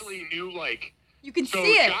 Yes. I actually knew, like... You can So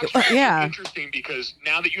see it. jock straps Yeah. are interesting because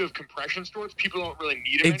now that you have compression shorts, people don't really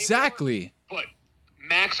need them Exactly. anymore. But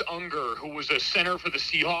Max Unger, who was a center for the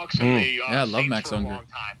Seahawks and the Yeah, I love Saints Max for a Unger. long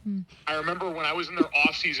time. I remember when I was in their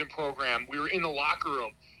off-season program, we were in the locker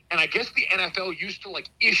room, and I guess the NFL used to like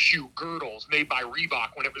issue girdles made by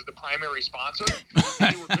Reebok when it was the primary sponsor.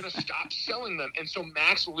 And they were going to stop selling them, and so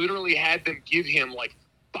Max literally had them give him like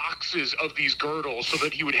boxes of these girdles so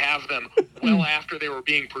that he would have them well after they were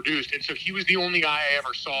being produced. And so he was the only guy I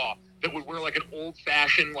ever saw that would wear like an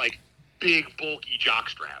old-fashioned like big bulky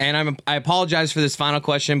jockstrap. And I apologize for this final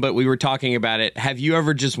question, but we were talking about it. Have you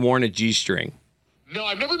ever just worn a G-string? No,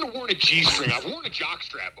 I've never worn a G-string. I've worn a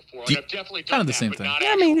jockstrap before. Like, I've definitely done Kind of the that, same but thing. not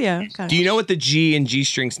Yeah, I mean, yeah. actually. Do you know what the G in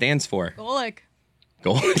G-string stands for? Golic.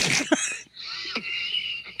 Go.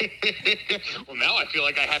 Well, now I feel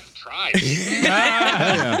like I have to try.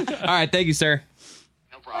 All right, thank you, sir.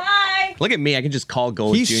 No problem. Bye. Look at me. I can just call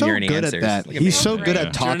Gold He's Jr. so and good answers. at that. Look at me. He's so good Yeah.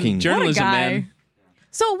 at talking. Journalism, guy. man.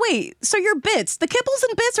 So wait, so your bits, the kibbles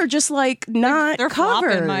and bits are just like not They're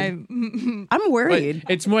covered. flopping my. I'm worried.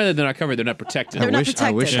 But it's more that they're not covered; they're not protected. They're not I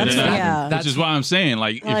protected. wish That's, it happened. yeah. Which is why I'm saying,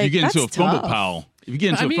 like, if you Like, get into a that's fumble tough. pal, if you get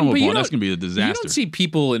into I a mean, fumble but you ball, that's don't- gonna be a disaster. You don't see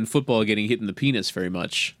people in football getting hit in the penis very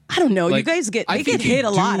much. I don't know. Like, you guys get I they think get they hit a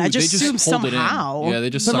lot. do. I They just assume hold it in. somehow. Yeah, they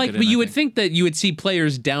just But suck like, it but in, you I would think that you would see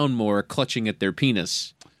players down more, clutching at their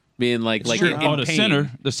penis, being like Sure. in Oh, the pain.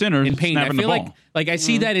 center In pain. I snapping feel the like ball. I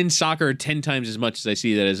see that in soccer 10 times as much as I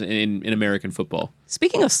see that as in American football.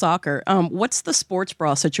 Speaking of soccer, what's the sports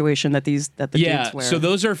bra situation that the dudes wear? So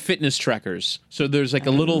those are fitness trackers. So there's like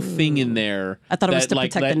a little thing in there. I thought it was that, to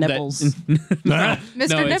protect the nipples. No,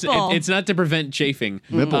 Mr. Nipple. It's not to prevent chafing.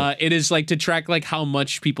 It is like to track like how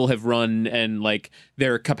much people have run and like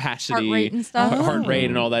their capacity, Heart rate and stuff. heart rate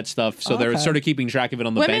and all that stuff. So they're Okay. sort of keeping track of it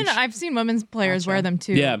on the Women, bench. I've seen women's players wear them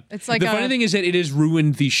too. Yeah, It's like the funny thing is that it has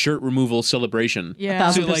ruined the shirt removal celebration. Yeah.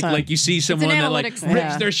 So 1,000%. like you see someone that like analytics rips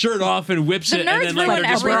thing. their shirt off and whips The it, and nerds then like ruin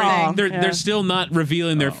they're just wearing. everything. They're Yeah. still not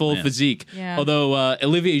revealing their full man. physique. Yeah. Although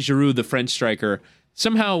Olivier Giroud, the French striker,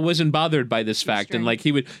 somehow wasn't bothered by this fact, and like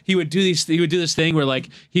he would do this thing where like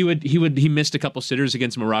he missed a couple sitters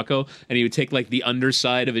against Morocco, and he would take like the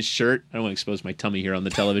underside of his shirt. I don't want to expose my tummy here on the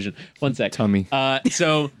television. One sec. Tummy.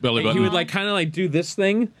 So Belly he button. would like kind of like do this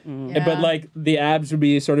thing, Yeah. but like the abs would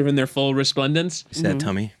be sort of in their full resplendence. See that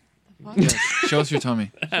tummy? Show us your tummy.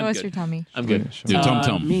 Show us your tummy. I'm good. Dude,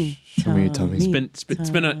 tum. Me. Show me your tummy. It's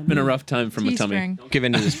been a rough time from a tummy. T-string. Give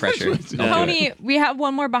in to this pressure. Tony, we have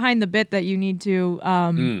one more behind the bit that you need to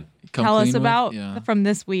Come tell us clean with? about Yeah. from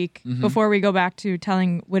this week before we go back to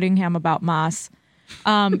telling Whittingham about Moss.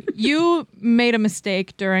 You made a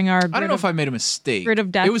mistake during our I don't know if I made a mistake. grid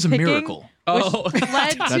of death It was a picking. miracle. Oh, led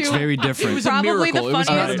That's to very different. It was a probably miracle. the It was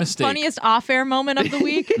not a mistake. funniest off-air moment of the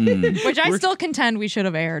week, which I still contend we should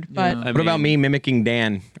have aired. But I What about mean, me mimicking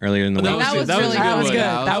Dan earlier in the week? That was good. really That good. was good.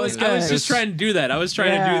 Yeah, That was I was good. just trying to do that. I was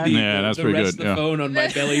trying Yeah. to do Yeah, that's the pretty rest good, the yeah. phone on my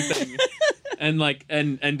belly thing, and like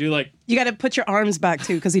and do like You got to put your arms back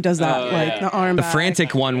too, because he does that, like the arm. The back.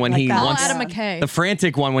 frantic one when Like he that. Call wants. Adam McKay. The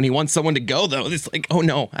frantic one when he wants someone to go though. It's like, oh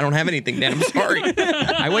no, I don't have anything, Dan. I'm sorry.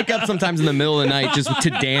 I wake up sometimes in the middle of the night just to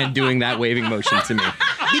Dan doing that waving motion to me.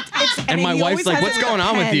 And my he wife's always like, has what's it in going a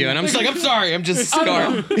on with pen. you? And I'm just like, I'm sorry. I'm just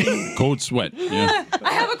scarred. Cold sweat. Yeah.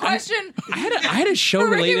 I have a question. I had a show for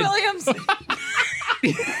Ricky related. Williams.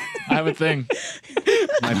 I have a thing.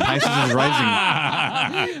 My Pisces is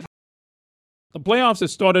rising. The playoffs have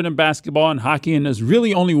started in basketball and hockey, and there's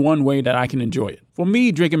really only one way that I can enjoy it. For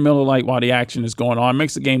me, drinking Miller Lite while the action is going on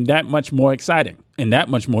makes the game that much more exciting and that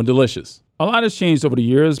much more delicious. A lot has changed over the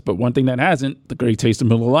years, but one thing that hasn't, the great taste of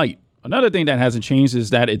Miller Lite. Another thing that hasn't changed is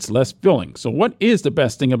that it's less filling. So what is the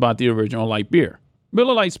best thing about the original light beer?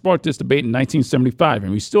 Miller Lite sparked this debate in 1975,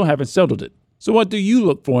 and we still haven't settled it. So what do you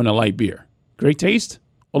look for in a light beer? Great taste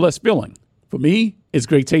or less filling? For me, it's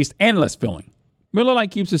great taste and less filling. Miller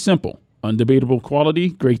Lite keeps it simple. Undebatable quality,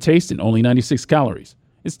 great taste, and only 96 calories.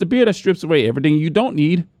 It's the beer that strips away everything you don't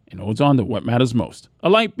need and holds on to what matters most. A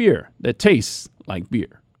light beer that tastes like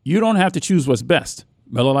beer. You don't have to choose what's best.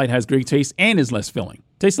 Miller Lite has great taste and is less filling.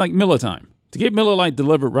 Tastes like Miller time. To get Miller Lite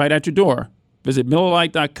delivered right at your door, visit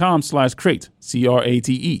MillerLite.com/crate,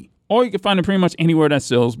 CRATE. Or you can find it pretty much anywhere that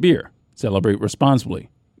sells beer. Celebrate responsibly.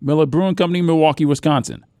 Miller Brewing Company, Milwaukee,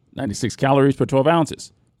 Wisconsin. 96 calories per 12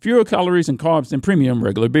 ounces. Fewer calories and carbs than premium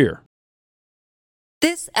regular beer.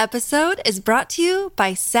 This episode is brought to you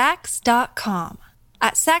by Sax.com.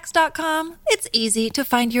 At Sax.com, it's easy to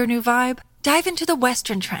find your new vibe. Dive into the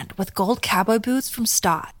Western trend with gold cowboy boots from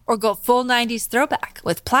Stott, or go full 90s throwback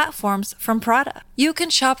with platforms from Prada. You can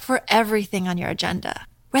shop for everything on your agenda,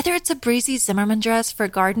 whether it's a breezy Zimmermann dress for a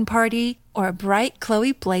garden party or a bright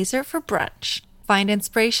Chloe blazer for brunch. Find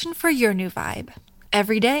inspiration for your new vibe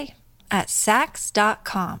every day at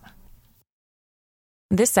Sax.com.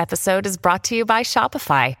 This episode is brought to you by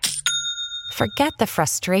Shopify. Forget the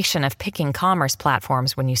frustration of picking commerce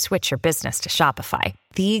platforms when you switch your business to Shopify,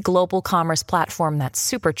 the global commerce platform that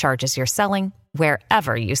supercharges your selling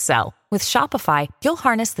wherever you sell. With Shopify, you'll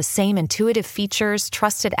harness the same intuitive features,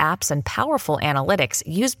 trusted apps, and powerful analytics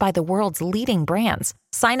used by the world's leading brands.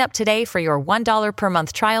 Sign up today for your $1 per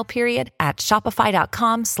month trial period at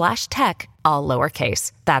shopify.com/tech, all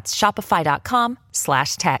lowercase. That's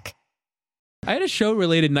shopify.com/tech. I had a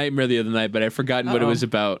show-related nightmare the other night, but I've forgotten what it was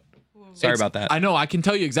about. Sorry about that. I know. I can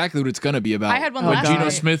tell you exactly what it's going to be about. I had one when last Geno night.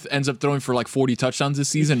 Smith ends up throwing for like 40 touchdowns this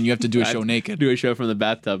season, and you have to do a show naked. Do a show from the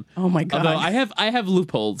bathtub. Oh my god! Although I have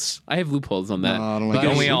loopholes. I have loopholes on that. No, I don't like Don't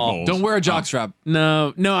that. we all? Don't wear a jockstrap.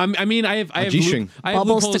 No. I mean, I have G-string. I have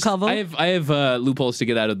Bubbles to loopholes- cover? I have loopholes to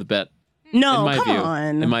get out of the bet. No, in my come view.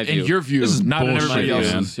 on. In my view. In your view, This is not in bullshit, everybody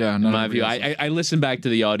man. else's. Yeah, in not my view. everybody else's. I listened back to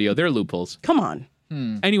the audio. There are loopholes. Come on.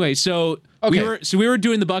 Anyway, so Okay. we were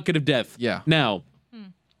doing the bucket of death. Yeah. Now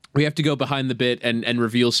we have to go behind the bit and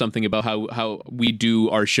reveal something about how we do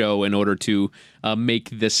our show in order to make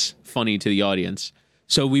this funny to the audience.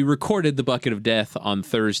 So we recorded the bucket of death on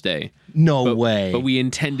Thursday. No way. But we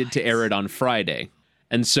intended to air it on Friday.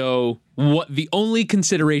 And so what the only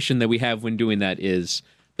consideration that we have when doing that is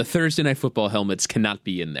the Thursday Night Football helmets cannot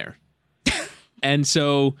be in there. And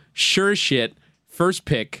so sure as shit, first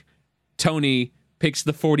pick, Tony picks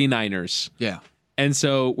the 49ers. Yeah. And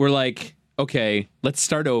so we're like, okay, let's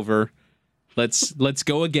start over. Let's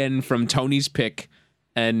go again from Tony's pick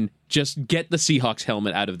and just get the Seahawks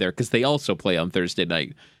helmet out of there because they also play on Thursday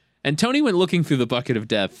night. And Tony went looking through the bucket of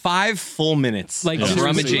death. 5 full minutes. Like of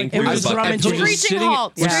rummaging. It was through the bucket. rummaging. Screeching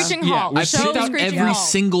halt. Screeching halt. I Show picked out screeching every halt.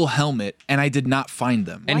 single helmet, and I did not find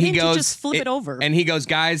them. And Why he didn't you goes, just flip it over? And he goes,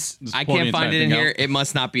 guys, Just I pull can't the find entire it in thing here. out. It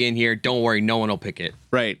must not be in here. Don't worry, no one will pick it.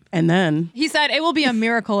 Right. And then He said it will be a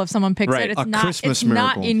miracle if someone picks Right. it. It's A not. Christmas It's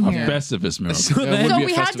not miracle. in A here. Festivus miracle. So then- So be a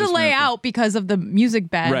we had to Festivus lay miracle. out because of the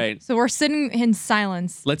music bed. Right. So we're sitting in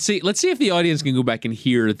silence. Let's see if the audience can go back and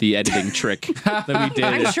hear the editing trick that we did.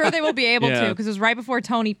 I'm sure they will be able Yeah. to because it was right before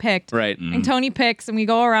Tony picked. Right. And Tony picks, and we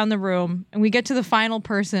go around the room, and we get to the final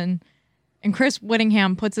person, and Chris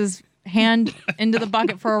Whittingham puts his hand into the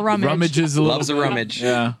bucket for a rummage. Rummages a little Loves a bit. rummage.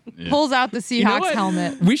 Yeah. Pulls out the Seahawks You know what?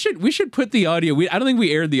 helmet. We should put the audio. I don't think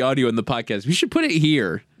we aired the audio in the podcast. We should put it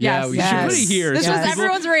here. Yeah, Yes. we We should Yes. put it here. This so was people-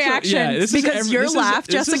 everyone's reaction. Yeah, this is because your this is- laugh,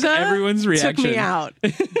 this is Jessica, everyone's reaction. took me out.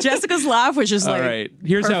 Jessica's laugh was just All like, right.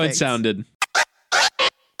 Here's how it perfect. sounded.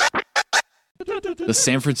 The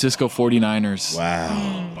San Francisco 49ers.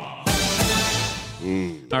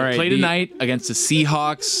 All right. Play the- tonight against the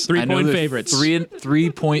Seahawks. 3-point I know they're favorites.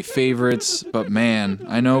 3-point favorites, but man,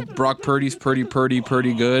 I know Brock Purdy's pretty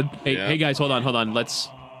good. Hey guys, hold on.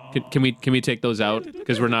 Can we take those out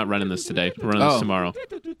because we're not running this today. We're running this tomorrow.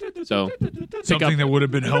 So Something that would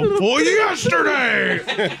have been helpful yesterday.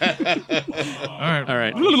 all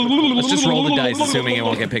right. Let's just roll the dice, assuming it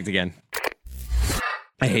won't get picked again.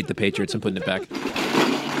 I hate the Patriots. I'm putting it back.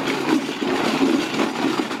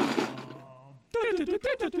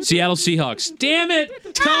 Seattle Seahawks. Damn it,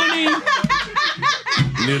 Tony!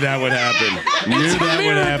 Knew that would happen.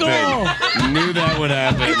 Knew that would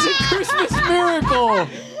happen. It's a Christmas miracle.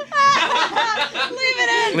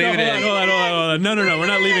 Leave it in. Hold on. No. We're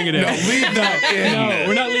not leaving it in. Leave that in. No,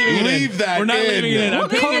 we're not leaving it in. Leave that We're not in. leaving it in. I'm What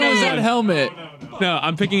picking color another was that one. helmet? No,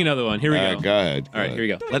 I'm picking another one. Here we go. Go ahead. All right, here we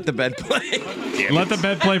go. Let the bed play. Let the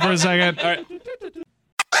bed play for a second. All right.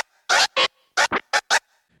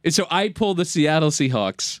 And so I pull the Seattle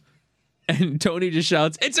Seahawks, and Tony just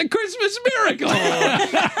shouts, "It's a Christmas miracle!"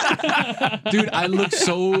 Dude, I looked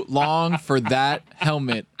so long for that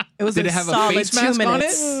helmet. It was Did a it have a solid face 2 mask on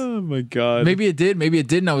minutes. it? Oh my god. Maybe it did. Maybe it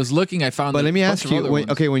didn't. I was looking. I found. But a let me bunch ask of you, other ones.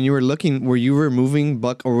 when you were looking, were you removing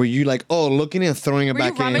Buck, or were you like, looking and throwing it Were you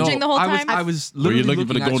back in? rummaging the whole time? I was Were you literally looking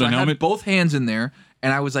for the at it, golden I had helmet? both hands in there,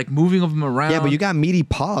 and I was like moving them around. Yeah, but you got meaty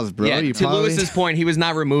paws, bro. Yeah, you to Lewis's point, he was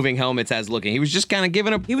not removing helmets as looking. He was just kind of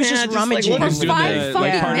giving a. He was just rummaging. For doing 5 the- fucking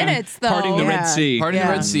yeah. minutes, though. Parting the Red Yeah. Sea. Parting Yeah.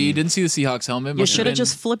 the Red Sea. Didn't see the Seahawks helmet. You Must should have been-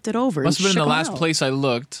 just flipped it over. Must have and been in the shook 'em last out. place I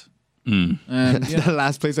looked. And, The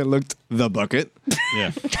last place I looked, the bucket.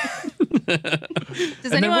 Yeah.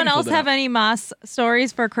 Does anyone else have any Moss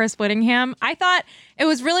stories for Chris Whittingham? I thought it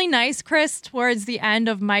was really nice, Chris, towards the end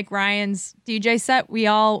of Mike Ryan's DJ set. We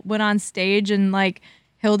all went on stage and like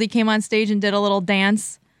Hildy came on stage and did a little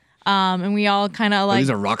dance. And we all kind of like. He's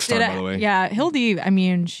a rock star, by the way. Yeah, Hildy, I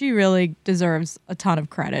mean, she really deserves a ton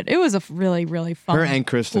of credit. It was a really, really fun. Her and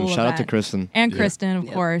Kristen. cool Shout out to event. Kristen. And Kristen, of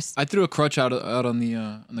course. I threw a crutch out on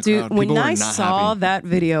the Dude, crowd. when People were I not saw happy. that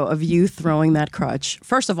video of you throwing that crutch,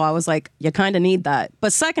 first of all, I was like, you kind of need that.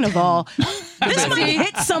 But second of all, this might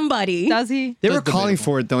hit somebody. Does he? They were calling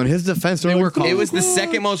for it, though. In his defense, they were calling It was the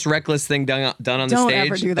second most reckless thing done on the Don't stage.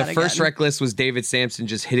 ever do that the first again. reckless was David Sampson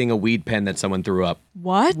just hitting a weed pen that someone threw up.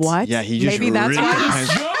 What? What? Yeah, he just Maybe that's ripped why the he's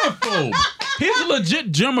pen. Germaphobe. He's a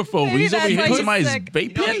legit germaphobe. Maybe He's over that's here why hitting he's somebody's sick.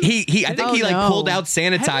 vape pen. I think he like pulled out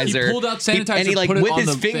sanitizer. He pulled out sanitizer, and he like put it with on his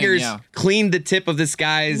the thing, fingers yeah. cleaned the tip of this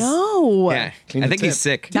guy's. No. Yeah, Clean I the think he's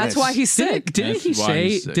tip. sick. That's why he's sick. Didn't he That's why say?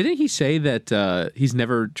 he's sick. Didn't he say that he's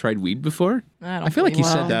never tried weed before? I feel like he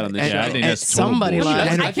believe said so. that on the And- show. Yeah, I think that's somebody total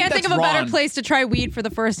bullshit. lied. I can't think of a better place to try weed for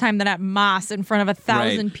the first time than at Moss in front of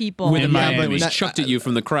 1,000 people. With a In man Miami. who chucked at you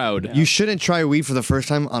from the crowd. You shouldn't try weed for the first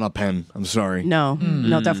time on a pen. I'm sorry. No,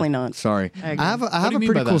 no, definitely not. Sorry. I I agree. have a do you mean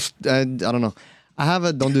pretty by cool. that? I don't know. I have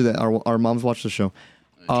a. Don't do that. Our moms watch the show.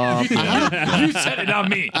 You said it, not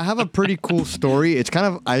me. I have a pretty cool story. It's kind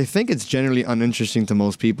of. I think it's generally uninteresting to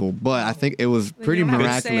most people, but I think it was pretty you don't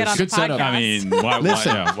have to say it miraculous. on the Good setup. podcast. I mean,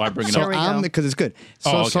 why bring it So up? we I'm go. because it's good.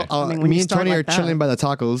 So, Oh, okay. I mean, when me you and start Tony like are that. chilling by the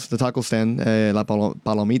taco stand, La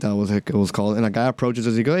Palomita it was called, and a guy approaches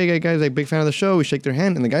us. He goes, "Hey guys, like big fan of the show." We shake their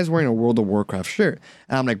hand, and the guy's wearing a World of Warcraft shirt,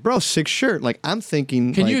 and I'm like, "Bro, sick shirt!" Like I'm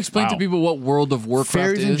thinking, Can like, you explain to Wow. people what World of Warcraft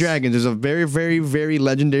Fairies is? and Dragons is a very, very, very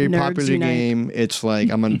legendary, Nerds popular unite. game. It's like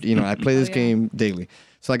I play this game daily.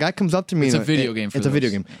 So a guy comes up to me. It's and a video game for It's a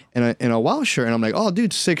video those. game, in a WoW shirt, and I'm like, "Oh,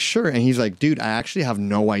 dude, sick shirt." And he's like, "Dude, I actually have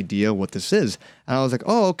no idea what this is." And I was like,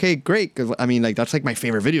 "Oh, okay, great." Because I mean, like that's like my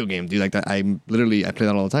favorite video game, dude. Like that, I play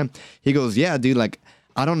that all the time. He goes, "Yeah, dude. Like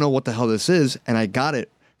I don't know what the hell this is, and I got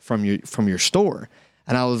it from your store."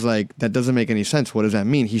 And I was like, "That doesn't make any sense. What does that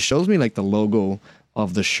mean?" He shows me like the logo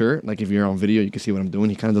of the shirt. Like if you're on video, you can see what I'm doing.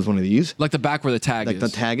 He kind of does one of these. Like the back where the tag Like is. the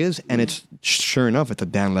tag is, and it's sure enough, it's a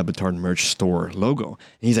Dan Lebitard merch store logo. And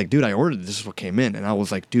he's like, "Dude, I ordered it. This is what came in." And I was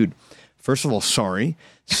like, "Dude, first of all, sorry.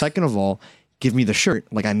 Second of all, give me the shirt.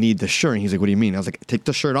 Like I need the shirt." And he's like, "What do you mean?" I was like, "Take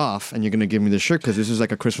the shirt off, and you're gonna give me the shirt because this is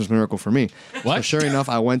like a Christmas miracle for me." What? So sure enough,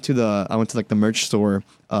 I went to like the merch store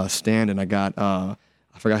stand, and I got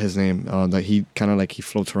I forgot his name. That he kind of like he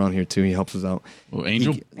floats around here too. He helps us out. Oh,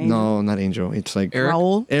 Angel? No, not Angel. It's like Eric?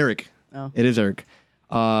 Raul? Eric. Oh. It is Eric.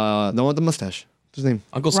 The one with the mustache. What's his name?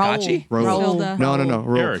 Uncle Scotchy? Raul. Raul. No.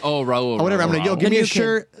 Raul. Eric. Oh, Raul. Oh, whatever. I'm like, yo, give me a new kid.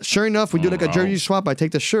 shirt. Sure enough, we do like a Raul. jersey swap. I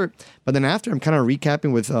take the shirt, but then after, I'm kind of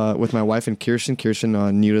recapping with my wife and Kirsten. Kirsten,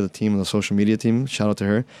 new to the team, on the social media team. Shout out to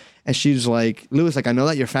her. And she's like, "Lewis, like I know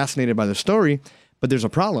that you're fascinated by the story, but there's a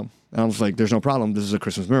problem." And I was like, "There's no problem. This is a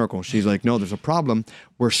Christmas miracle." She's like, "No, there's a problem.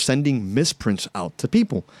 We're sending misprints out to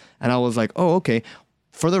people." And I was like, "Oh, okay."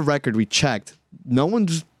 For the record, we checked. No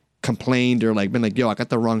one's complained or like been like, "Yo, I got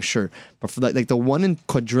the wrong shirt." But for like the 1 in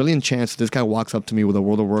quadrillion chance this guy walks up to me with a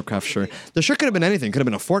World of Warcraft shirt, the shirt could have been anything. It could have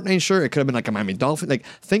been a Fortnite shirt. It could have been like a Miami Dolphin. Like,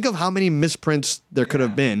 think of how many misprints there could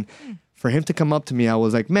have been. For him to come up to me, I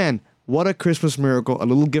was like, "Man, what a Christmas miracle! A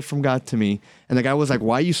little gift from God to me." And the guy was like,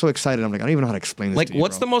 "Why are you so excited?" I'm like, "I don't even know how to explain this Like, to you,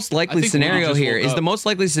 what's bro." the most I likely think Woody scenario just here? woke Is up. the most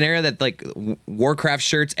likely scenario that like Warcraft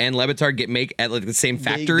shirts and Lebitard get make at like the same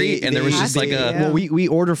factory, and there was just like a Well, we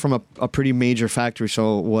order from a pretty major factory.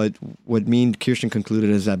 So what me and Kirsten concluded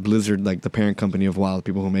is that Blizzard, like the parent company of WoW, the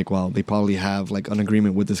people who make WoW, they probably have like an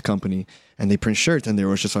agreement with this company, and they print shirts. And there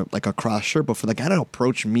was just like a cross shirt. But for the guy to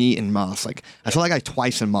approach me in Moss, like I saw that guy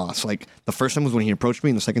twice in Moss. Like the first time was when he approached me,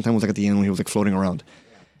 and the second time was like at the end when he was like floating around.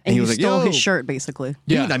 And he you was like, stole "Yo." his shirt, basically.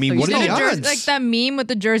 Dude, I mean, So what you are the stole a odds? Like that meme with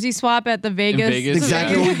the jersey swap at the Vegas. Vegas, That's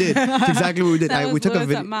exactly what we did. That's exactly what we did. That We was took a Lewis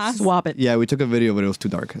video. at Moss. Swap it. Yeah, we took a video, but it was too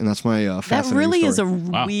dark, and that's my That fascinating really is a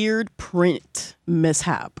story. weird print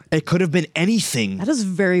mishap. It could have been anything. That is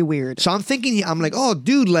very weird. So I'm thinking, I'm like, "Oh,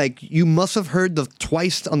 dude, like you must have heard the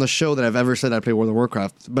twice on the show that I've ever said I play World of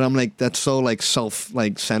Warcraft." But I'm like, that's so like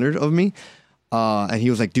centered of me. And he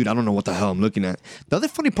was like, "Dude, I don't know what the hell I'm looking at." The other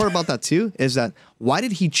funny part about that too is that why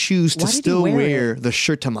did he choose to Why did he still wear wear the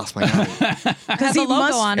shirt to Mas Miami? Because the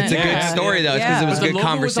logo on it. It's a good story though. It's because it was But a the good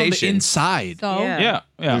logo was on the conversation. inside. So Yeah.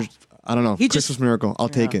 Yeah. I don't know. He Christmas just- miracle. I'll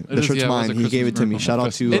take it. It The is, shirt's yeah, it was mine. a He Christmas gave it to me. miracle. Shout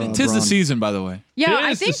out to It, tis the Braun. season, by the way. Yeah, It I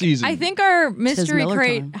is the think season. our mystery Miller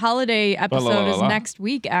crate time. holiday episode la, is la. next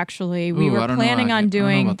week. Actually, we Ooh, were I don't know. planning I on don't know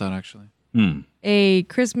doing about that actually. a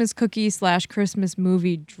Christmas cookie / Christmas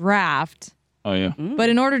movie draft. Oh yeah. But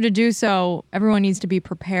in order to do so, everyone needs to be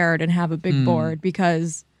prepared and have a big board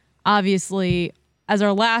because obviously, as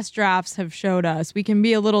our last drafts have showed us, we can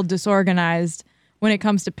be a little disorganized when it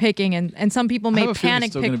comes to picking, and some people may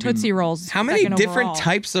panic pick Tootsie Rolls. How many different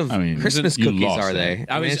types of Christmas cookies are they?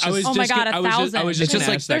 Oh my God, 1,000. It's just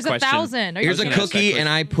like there's 1,000. Here's a cookie, and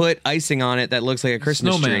I put icing on it that looks like a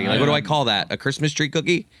Christmas tree. Like, what do I call that? A Christmas tree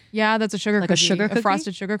cookie? Yeah, that's a sugar cookie. A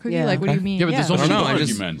frosted sugar cookie? Yeah. Like, what do you mean? Yeah, but there's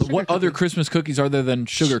only what other Christmas cookies are there than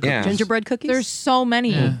sugar cookies? Gingerbread cookies? There's so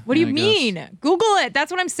many. What do you mean? Google it.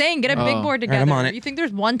 That's what I'm saying. Get a big board together. I'm on it. You think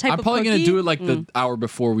there's one type I'm of probably cookie? going to do it like the hour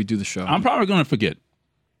before we do the show. I'm probably gonna forget.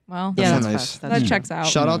 Well, That's yeah, nice. that checks out.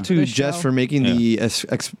 Shout out to This Jess show. for making the was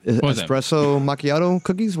that? espresso macchiato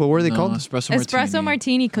cookies. What were they called? Espresso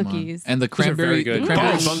martini cookies. And the Those are cranberry very good.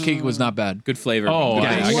 bun cake was not bad. Good flavor. Oh, Good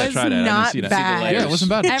I taste. gotta try that. I didn't not see that. bad. Yeah, it wasn't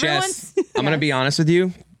bad. Jess, I'm gonna be honest with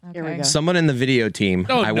you. Here we go. Someone in the video team.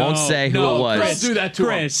 Oh, I won't no. say who No, it was. Chris. Don't do that to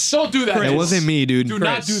Chris. him. Don't do that to It him. wasn't me, dude. Do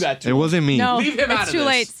not do that to It him. wasn't me. No, Leave him out it's of too this.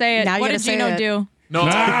 late. Say it. Now you What gotta did say Gino it. do? No.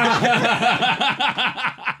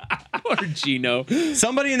 Poor Gino.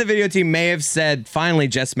 Somebody in the video team may have said, "Finally,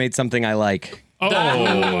 Jess made something I like." Oh, It was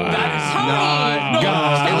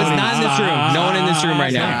not in this room. No one in this room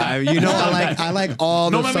right now. You know, I like all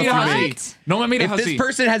the stuff you make. No mamita If this hasi.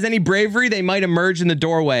 person has any bravery, they might emerge in the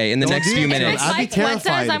doorway in the next few If minutes. it's I'd be Mike Fuentes,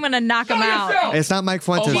 terrified. I'm going to knock him out. It's not Mike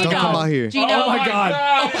Fuentes. my Don't God. come out here. Gino. Oh my God.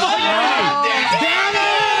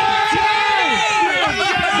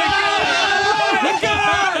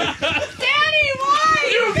 Danny, why?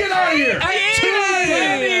 You get out of here.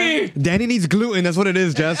 Danny needs gluten. That's what it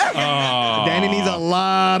is, Jess. Oh. Danny needs a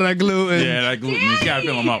lot of gluten. Yeah, that gluten. You gotta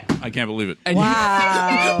fill them up. I can't believe it.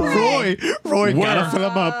 Wow. Roy, gotta fill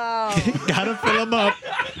him up. Gotta fill him up.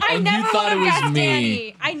 I And never you thought would it have was guessed me.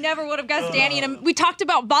 Danny. I never would have guessed Danny. And we talked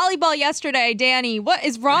about volleyball yesterday, Danny. What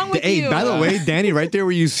is wrong with Hey, you? by the way, Danny, right there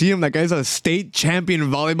where you see him, that guy's a state champion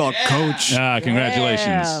volleyball coach. Ah, congratulations.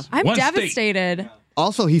 Yeah. I'm One state. devastated.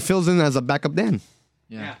 Also, he fills in as a backup Dan.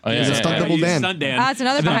 Yeah. Oh, yeah, He's a yeah, stunt yeah. double Dan. Stunt Dan. That's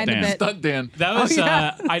another Stunt behind the Dan. bit. Stunt Dan. That was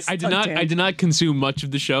yeah. I did not consume much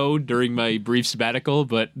of the show during my brief sabbatical,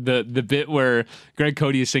 but the bit where Greg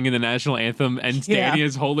Cody is singing the national anthem and Danny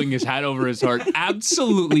is holding his hat over his heart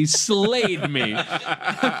absolutely slayed me.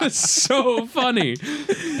 So funny.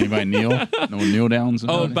 Anybody kneel? No kneel downs?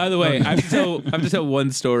 Oh, by the way, I have to tell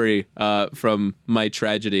one story from my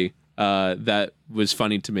tragedy that was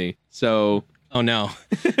funny to me. So. Oh no!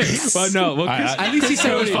 Well, no. Well, At least he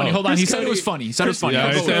said it was funny. Hold on. He said it was funny. He said it was funny.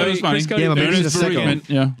 Yeah, he said it was funny. Chris Cody, Yeah, but maybe There he's is a second. bereavement,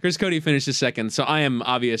 yeah. Chris Cody finished his second, so I am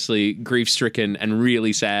obviously grief-stricken and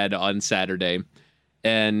really sad on Saturday.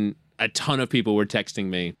 And a ton of people were texting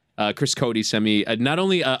me. Chris Cody sent me not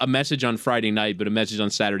only a message on Friday night, but a message on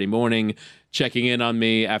Saturday morning, checking in on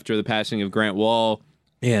me after the passing of Grant Wall.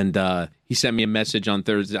 And he sent me a message on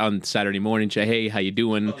Saturday morning, say, "Hey, how you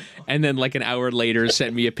doing?" And then like an hour later,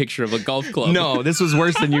 sent me a picture of a golf club. No, this was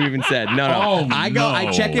worse than you even said. No. Oh,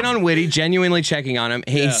 I check in on Whitty, genuinely checking on him.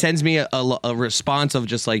 He Yeah. sends me a response of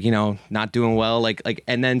just like, not doing well, like,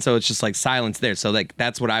 and then so it's just like silence there. So like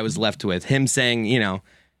that's what I was left with. Him saying,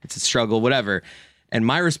 it's a struggle, whatever. And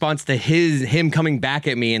my response to him coming back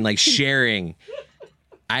at me and like sharing.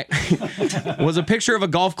 Was a picture of a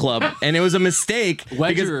golf club, and it was a mistake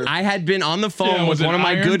because I had been on the phone with one of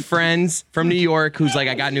my good friends from New York who's like,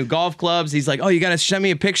 I got new golf clubs. He's like, oh, you got to send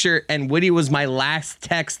me a picture. And Whitty was my last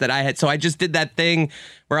text that I had. So I just did that thing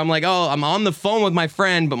where I'm like, oh, I'm on the phone with my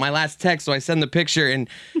friend, but my last text. So I send the picture, and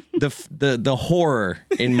the horror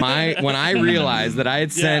in when I realized that I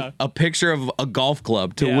had sent a picture of a golf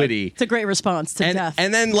club to Whitty. It's a great response to death.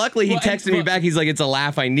 And then luckily he texted me back. He's like, it's a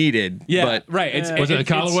laugh I needed. Yeah, but right. Was it a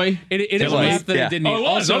Callaway? It is a was, laugh that yeah. it didn't Oh, need. it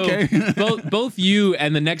was, Also, okay. both you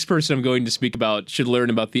and the next person I'm going to speak about should learn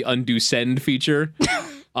about the undo send feature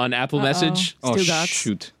on Apple Message. Oh,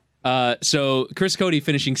 shoot. So Chris Cody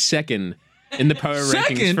finishing second in the power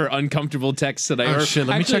rankings for uncomfortable texts that I Oh, shit.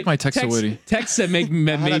 Let me check my text to Whitty. Texts that made me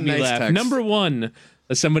nice laugh. text. Number one,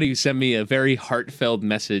 somebody who sent me a very heartfelt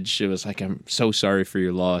message. It was like, I'm so sorry for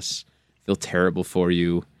your loss. Feel terrible for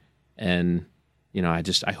you. And,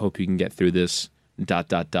 I hope you can get through this. ...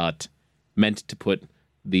 Meant to put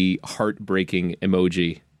the heartbreaking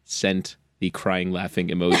emoji. Sent the crying, laughing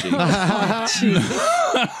emoji.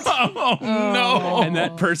 Oh, no. And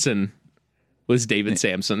that person was David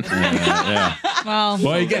Sampson. Yeah. Well,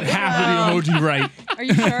 Well, you get half of the emoji right. are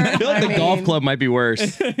you sure? I feel like the golf club might be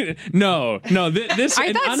worse. No. This. I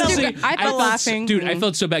and thought honestly, stupid. I thought felt, laughing. dude. I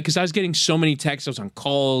felt so bad because I was getting so many texts. I was on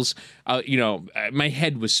calls. My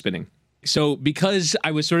head was spinning. So because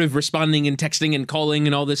I was sort of responding and texting and calling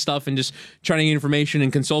and all this stuff and just trying to get information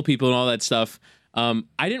and consult people and all that stuff, I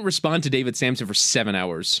didn't respond to David Samson for 7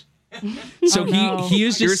 hours. So he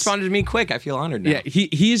is just... You responded to me quick. I feel honored now. Yeah,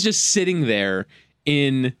 he is just sitting there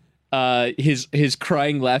in his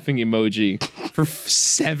crying laughing emoji for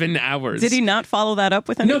 7 hours. Did he not follow that up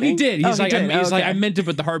with anything? No, he did. He's Oh, like, he did. he's like, Okay. I meant to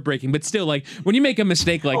put the heartbreaking, but still, like, when you make a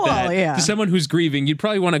mistake like that yeah. to someone who's grieving, you'd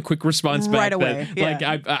probably want a quick response back. Right away, That, yeah.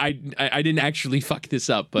 Like, I didn't actually fuck this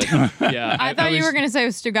up, but yeah. I thought you was- were going to say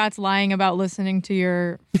Stugat's lying about listening to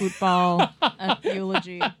your football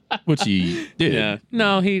eulogy. Which he did. Yeah.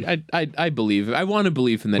 No, I believe. I want to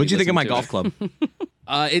believe him that. What'd he you think of my listened golf to it. club?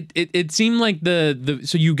 It seemed like the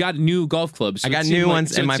so you got new golf clubs. So I got it seemed new like- ones,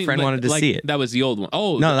 so and it my seemed friend wanted to like see it. That was the old one.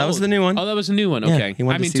 Oh No, that was the new one. Oh, that was the new one. Yeah, Okay. he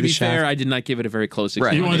wanted I to mean, see to the be fair, shaft. I did not give it a very close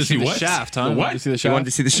Right. examination. You wanted to see the what? shaft, huh? The You what? wanted to see the He shaft? wanted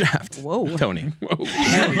to see the shaft. Whoa. Tony.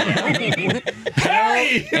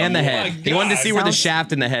 Hey! And the head. He wanted to see where the Sounds-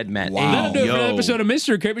 shaft and the head met. That'll do it for Yo. an episode of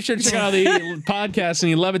Mystery Crate. Be sure to check out the podcast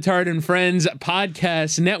and the Levitard and Friends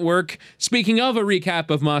podcast network. Speaking of a recap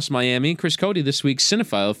of Moss Miami, Chris Cody, this week's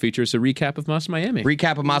Cinephile features a recap of Moss Miami.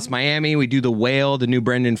 Recap of Moss Miami. We do The Whale, the new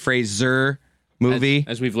Brendan Fraser movie.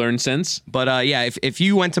 As we've learned since. But yeah, if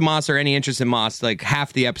you went to Moss or any interest in Moss, like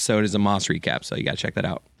half the episode is a Moss recap, so you gotta check that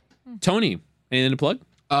out. Tony, anything to plug?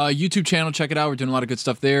 YouTube channel, check it out. We're doing a lot of good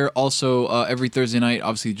stuff there. Also, every Thursday night,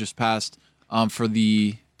 obviously just passed, for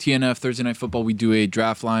the TNF Thursday Night Football, we do a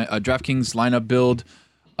DraftKings lineup build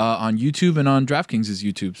on YouTube and on DraftKings'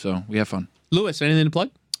 YouTube. So we have fun. Lewis, anything to plug?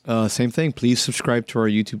 Same thing. Please subscribe to our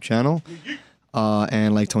YouTube channel.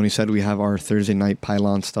 And like Tony said, we have our Thursday night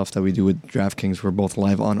pylon stuff that we do with DraftKings. We're both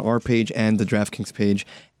live on our page and the DraftKings page.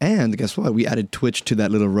 And guess what? We added Twitch to that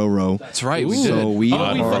little row. That's right. We So did. we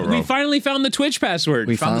We finally found the Twitch password.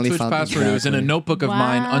 We found the Twitch password. It was in a notebook of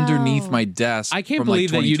mine underneath my desk. I can't from, like,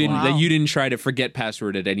 believe that you didn't 2020. try to forget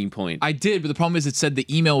password at any point. I did, but the problem is it said the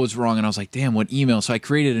email was wrong, and I was like, damn, what email? So I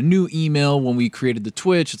created a new email when we created the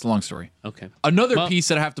Twitch. It's a long story. Okay. Another piece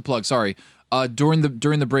that I have to plug, sorry. During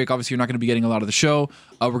the break, obviously you're not going to be getting a lot of the show.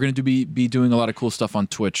 We're going to be doing a lot of cool stuff on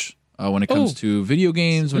Twitch when it comes to video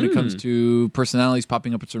games, when it comes to personalities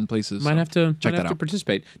popping up at certain places. Might So have to check that out.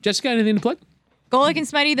 participate. Jessica, anything to plug? Golic and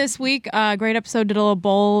Smetty this week. Great episode. Did a little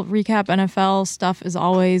bowl recap NFL stuff as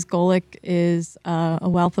always. Golic is a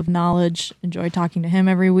wealth of knowledge. Enjoy talking to him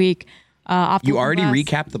every week. Off You the already glass.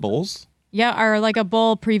 recapped the bowls? Yeah, or like a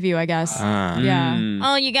bowl preview, I guess. Yeah. Mm.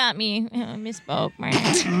 Oh, you got me. Misspoke.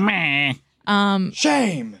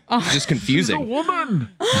 Shame. Just confusing. Woman.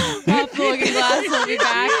 Off the Looking Glass will be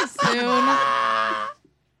back soon.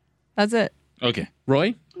 That's it. Okay.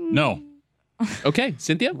 Roy? No. Okay.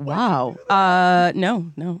 Cynthia? Wow.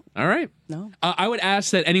 No. All right. No. I would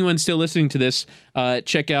ask that anyone still listening to this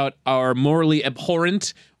check out our morally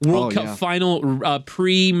abhorrent World Cup final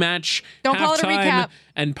pre-match, Don't call it a halftime, recap.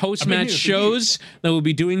 and post-match shows that we'll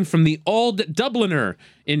be doing from the Old Dubliner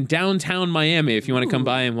in downtown Miami. If you want to come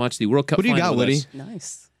by and watch the World Cup Who do you final got, with Woody? us.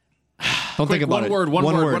 Nice. Don't think about One it. word. One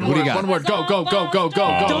word. What do you got? One word. Go. Go. Don't think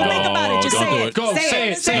about it. Just don't say do it. it. Go. Say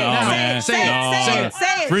it. Say it. No, now. man. Say it. No. Say it.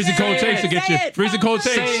 Say it. Freezing cold Say takes to it. get Say you. it. Freezing cold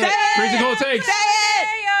takes. Say it. Freezing cold takes. Say it.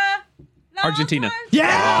 Argentina. Yeah.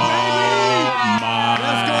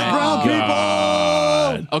 My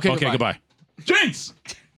God. Okay, Okay. Goodbye. Jinx.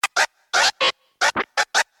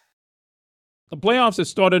 The playoffs have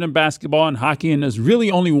started in basketball and hockey, and there's really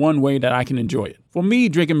only one way that I can enjoy it. For me,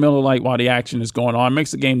 drinking Miller Lite while the action is going on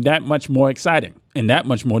makes the game that much more exciting and that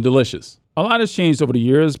much more delicious. A lot has changed over the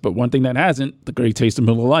years, but one thing that hasn't, the great taste of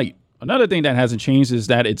Miller Lite. Another thing that hasn't changed is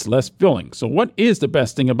that it's less filling. So what is the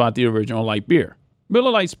best thing about the original light beer? Miller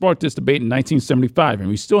Lite sparked this debate in 1975, and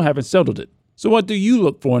we still haven't settled it. So what do you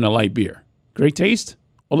look for in a light beer? Great taste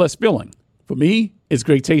or less filling? For me, it's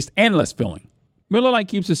great taste and less filling. Miller Lite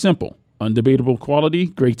keeps it simple. Undebatable quality,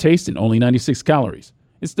 great taste, and only 96 calories.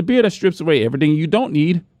 It's the beer that strips away everything you don't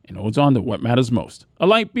need and holds on to what matters most. A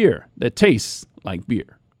light beer that tastes like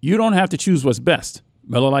beer. You don't have to choose what's best.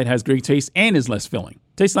 Miller Lite has great taste and is less filling.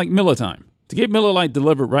 Tastes like Miller time. To get Miller Lite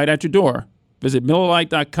delivered right at your door, visit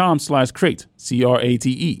MillerLite.com/crate,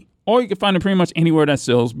 CRATE. Or you can find it pretty much anywhere that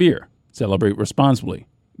sells beer. Celebrate responsibly.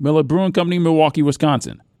 Miller Brewing Company, Milwaukee,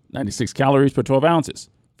 Wisconsin. 96 calories per 12 ounces.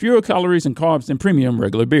 Fewer calories and carbs than premium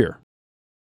regular beer.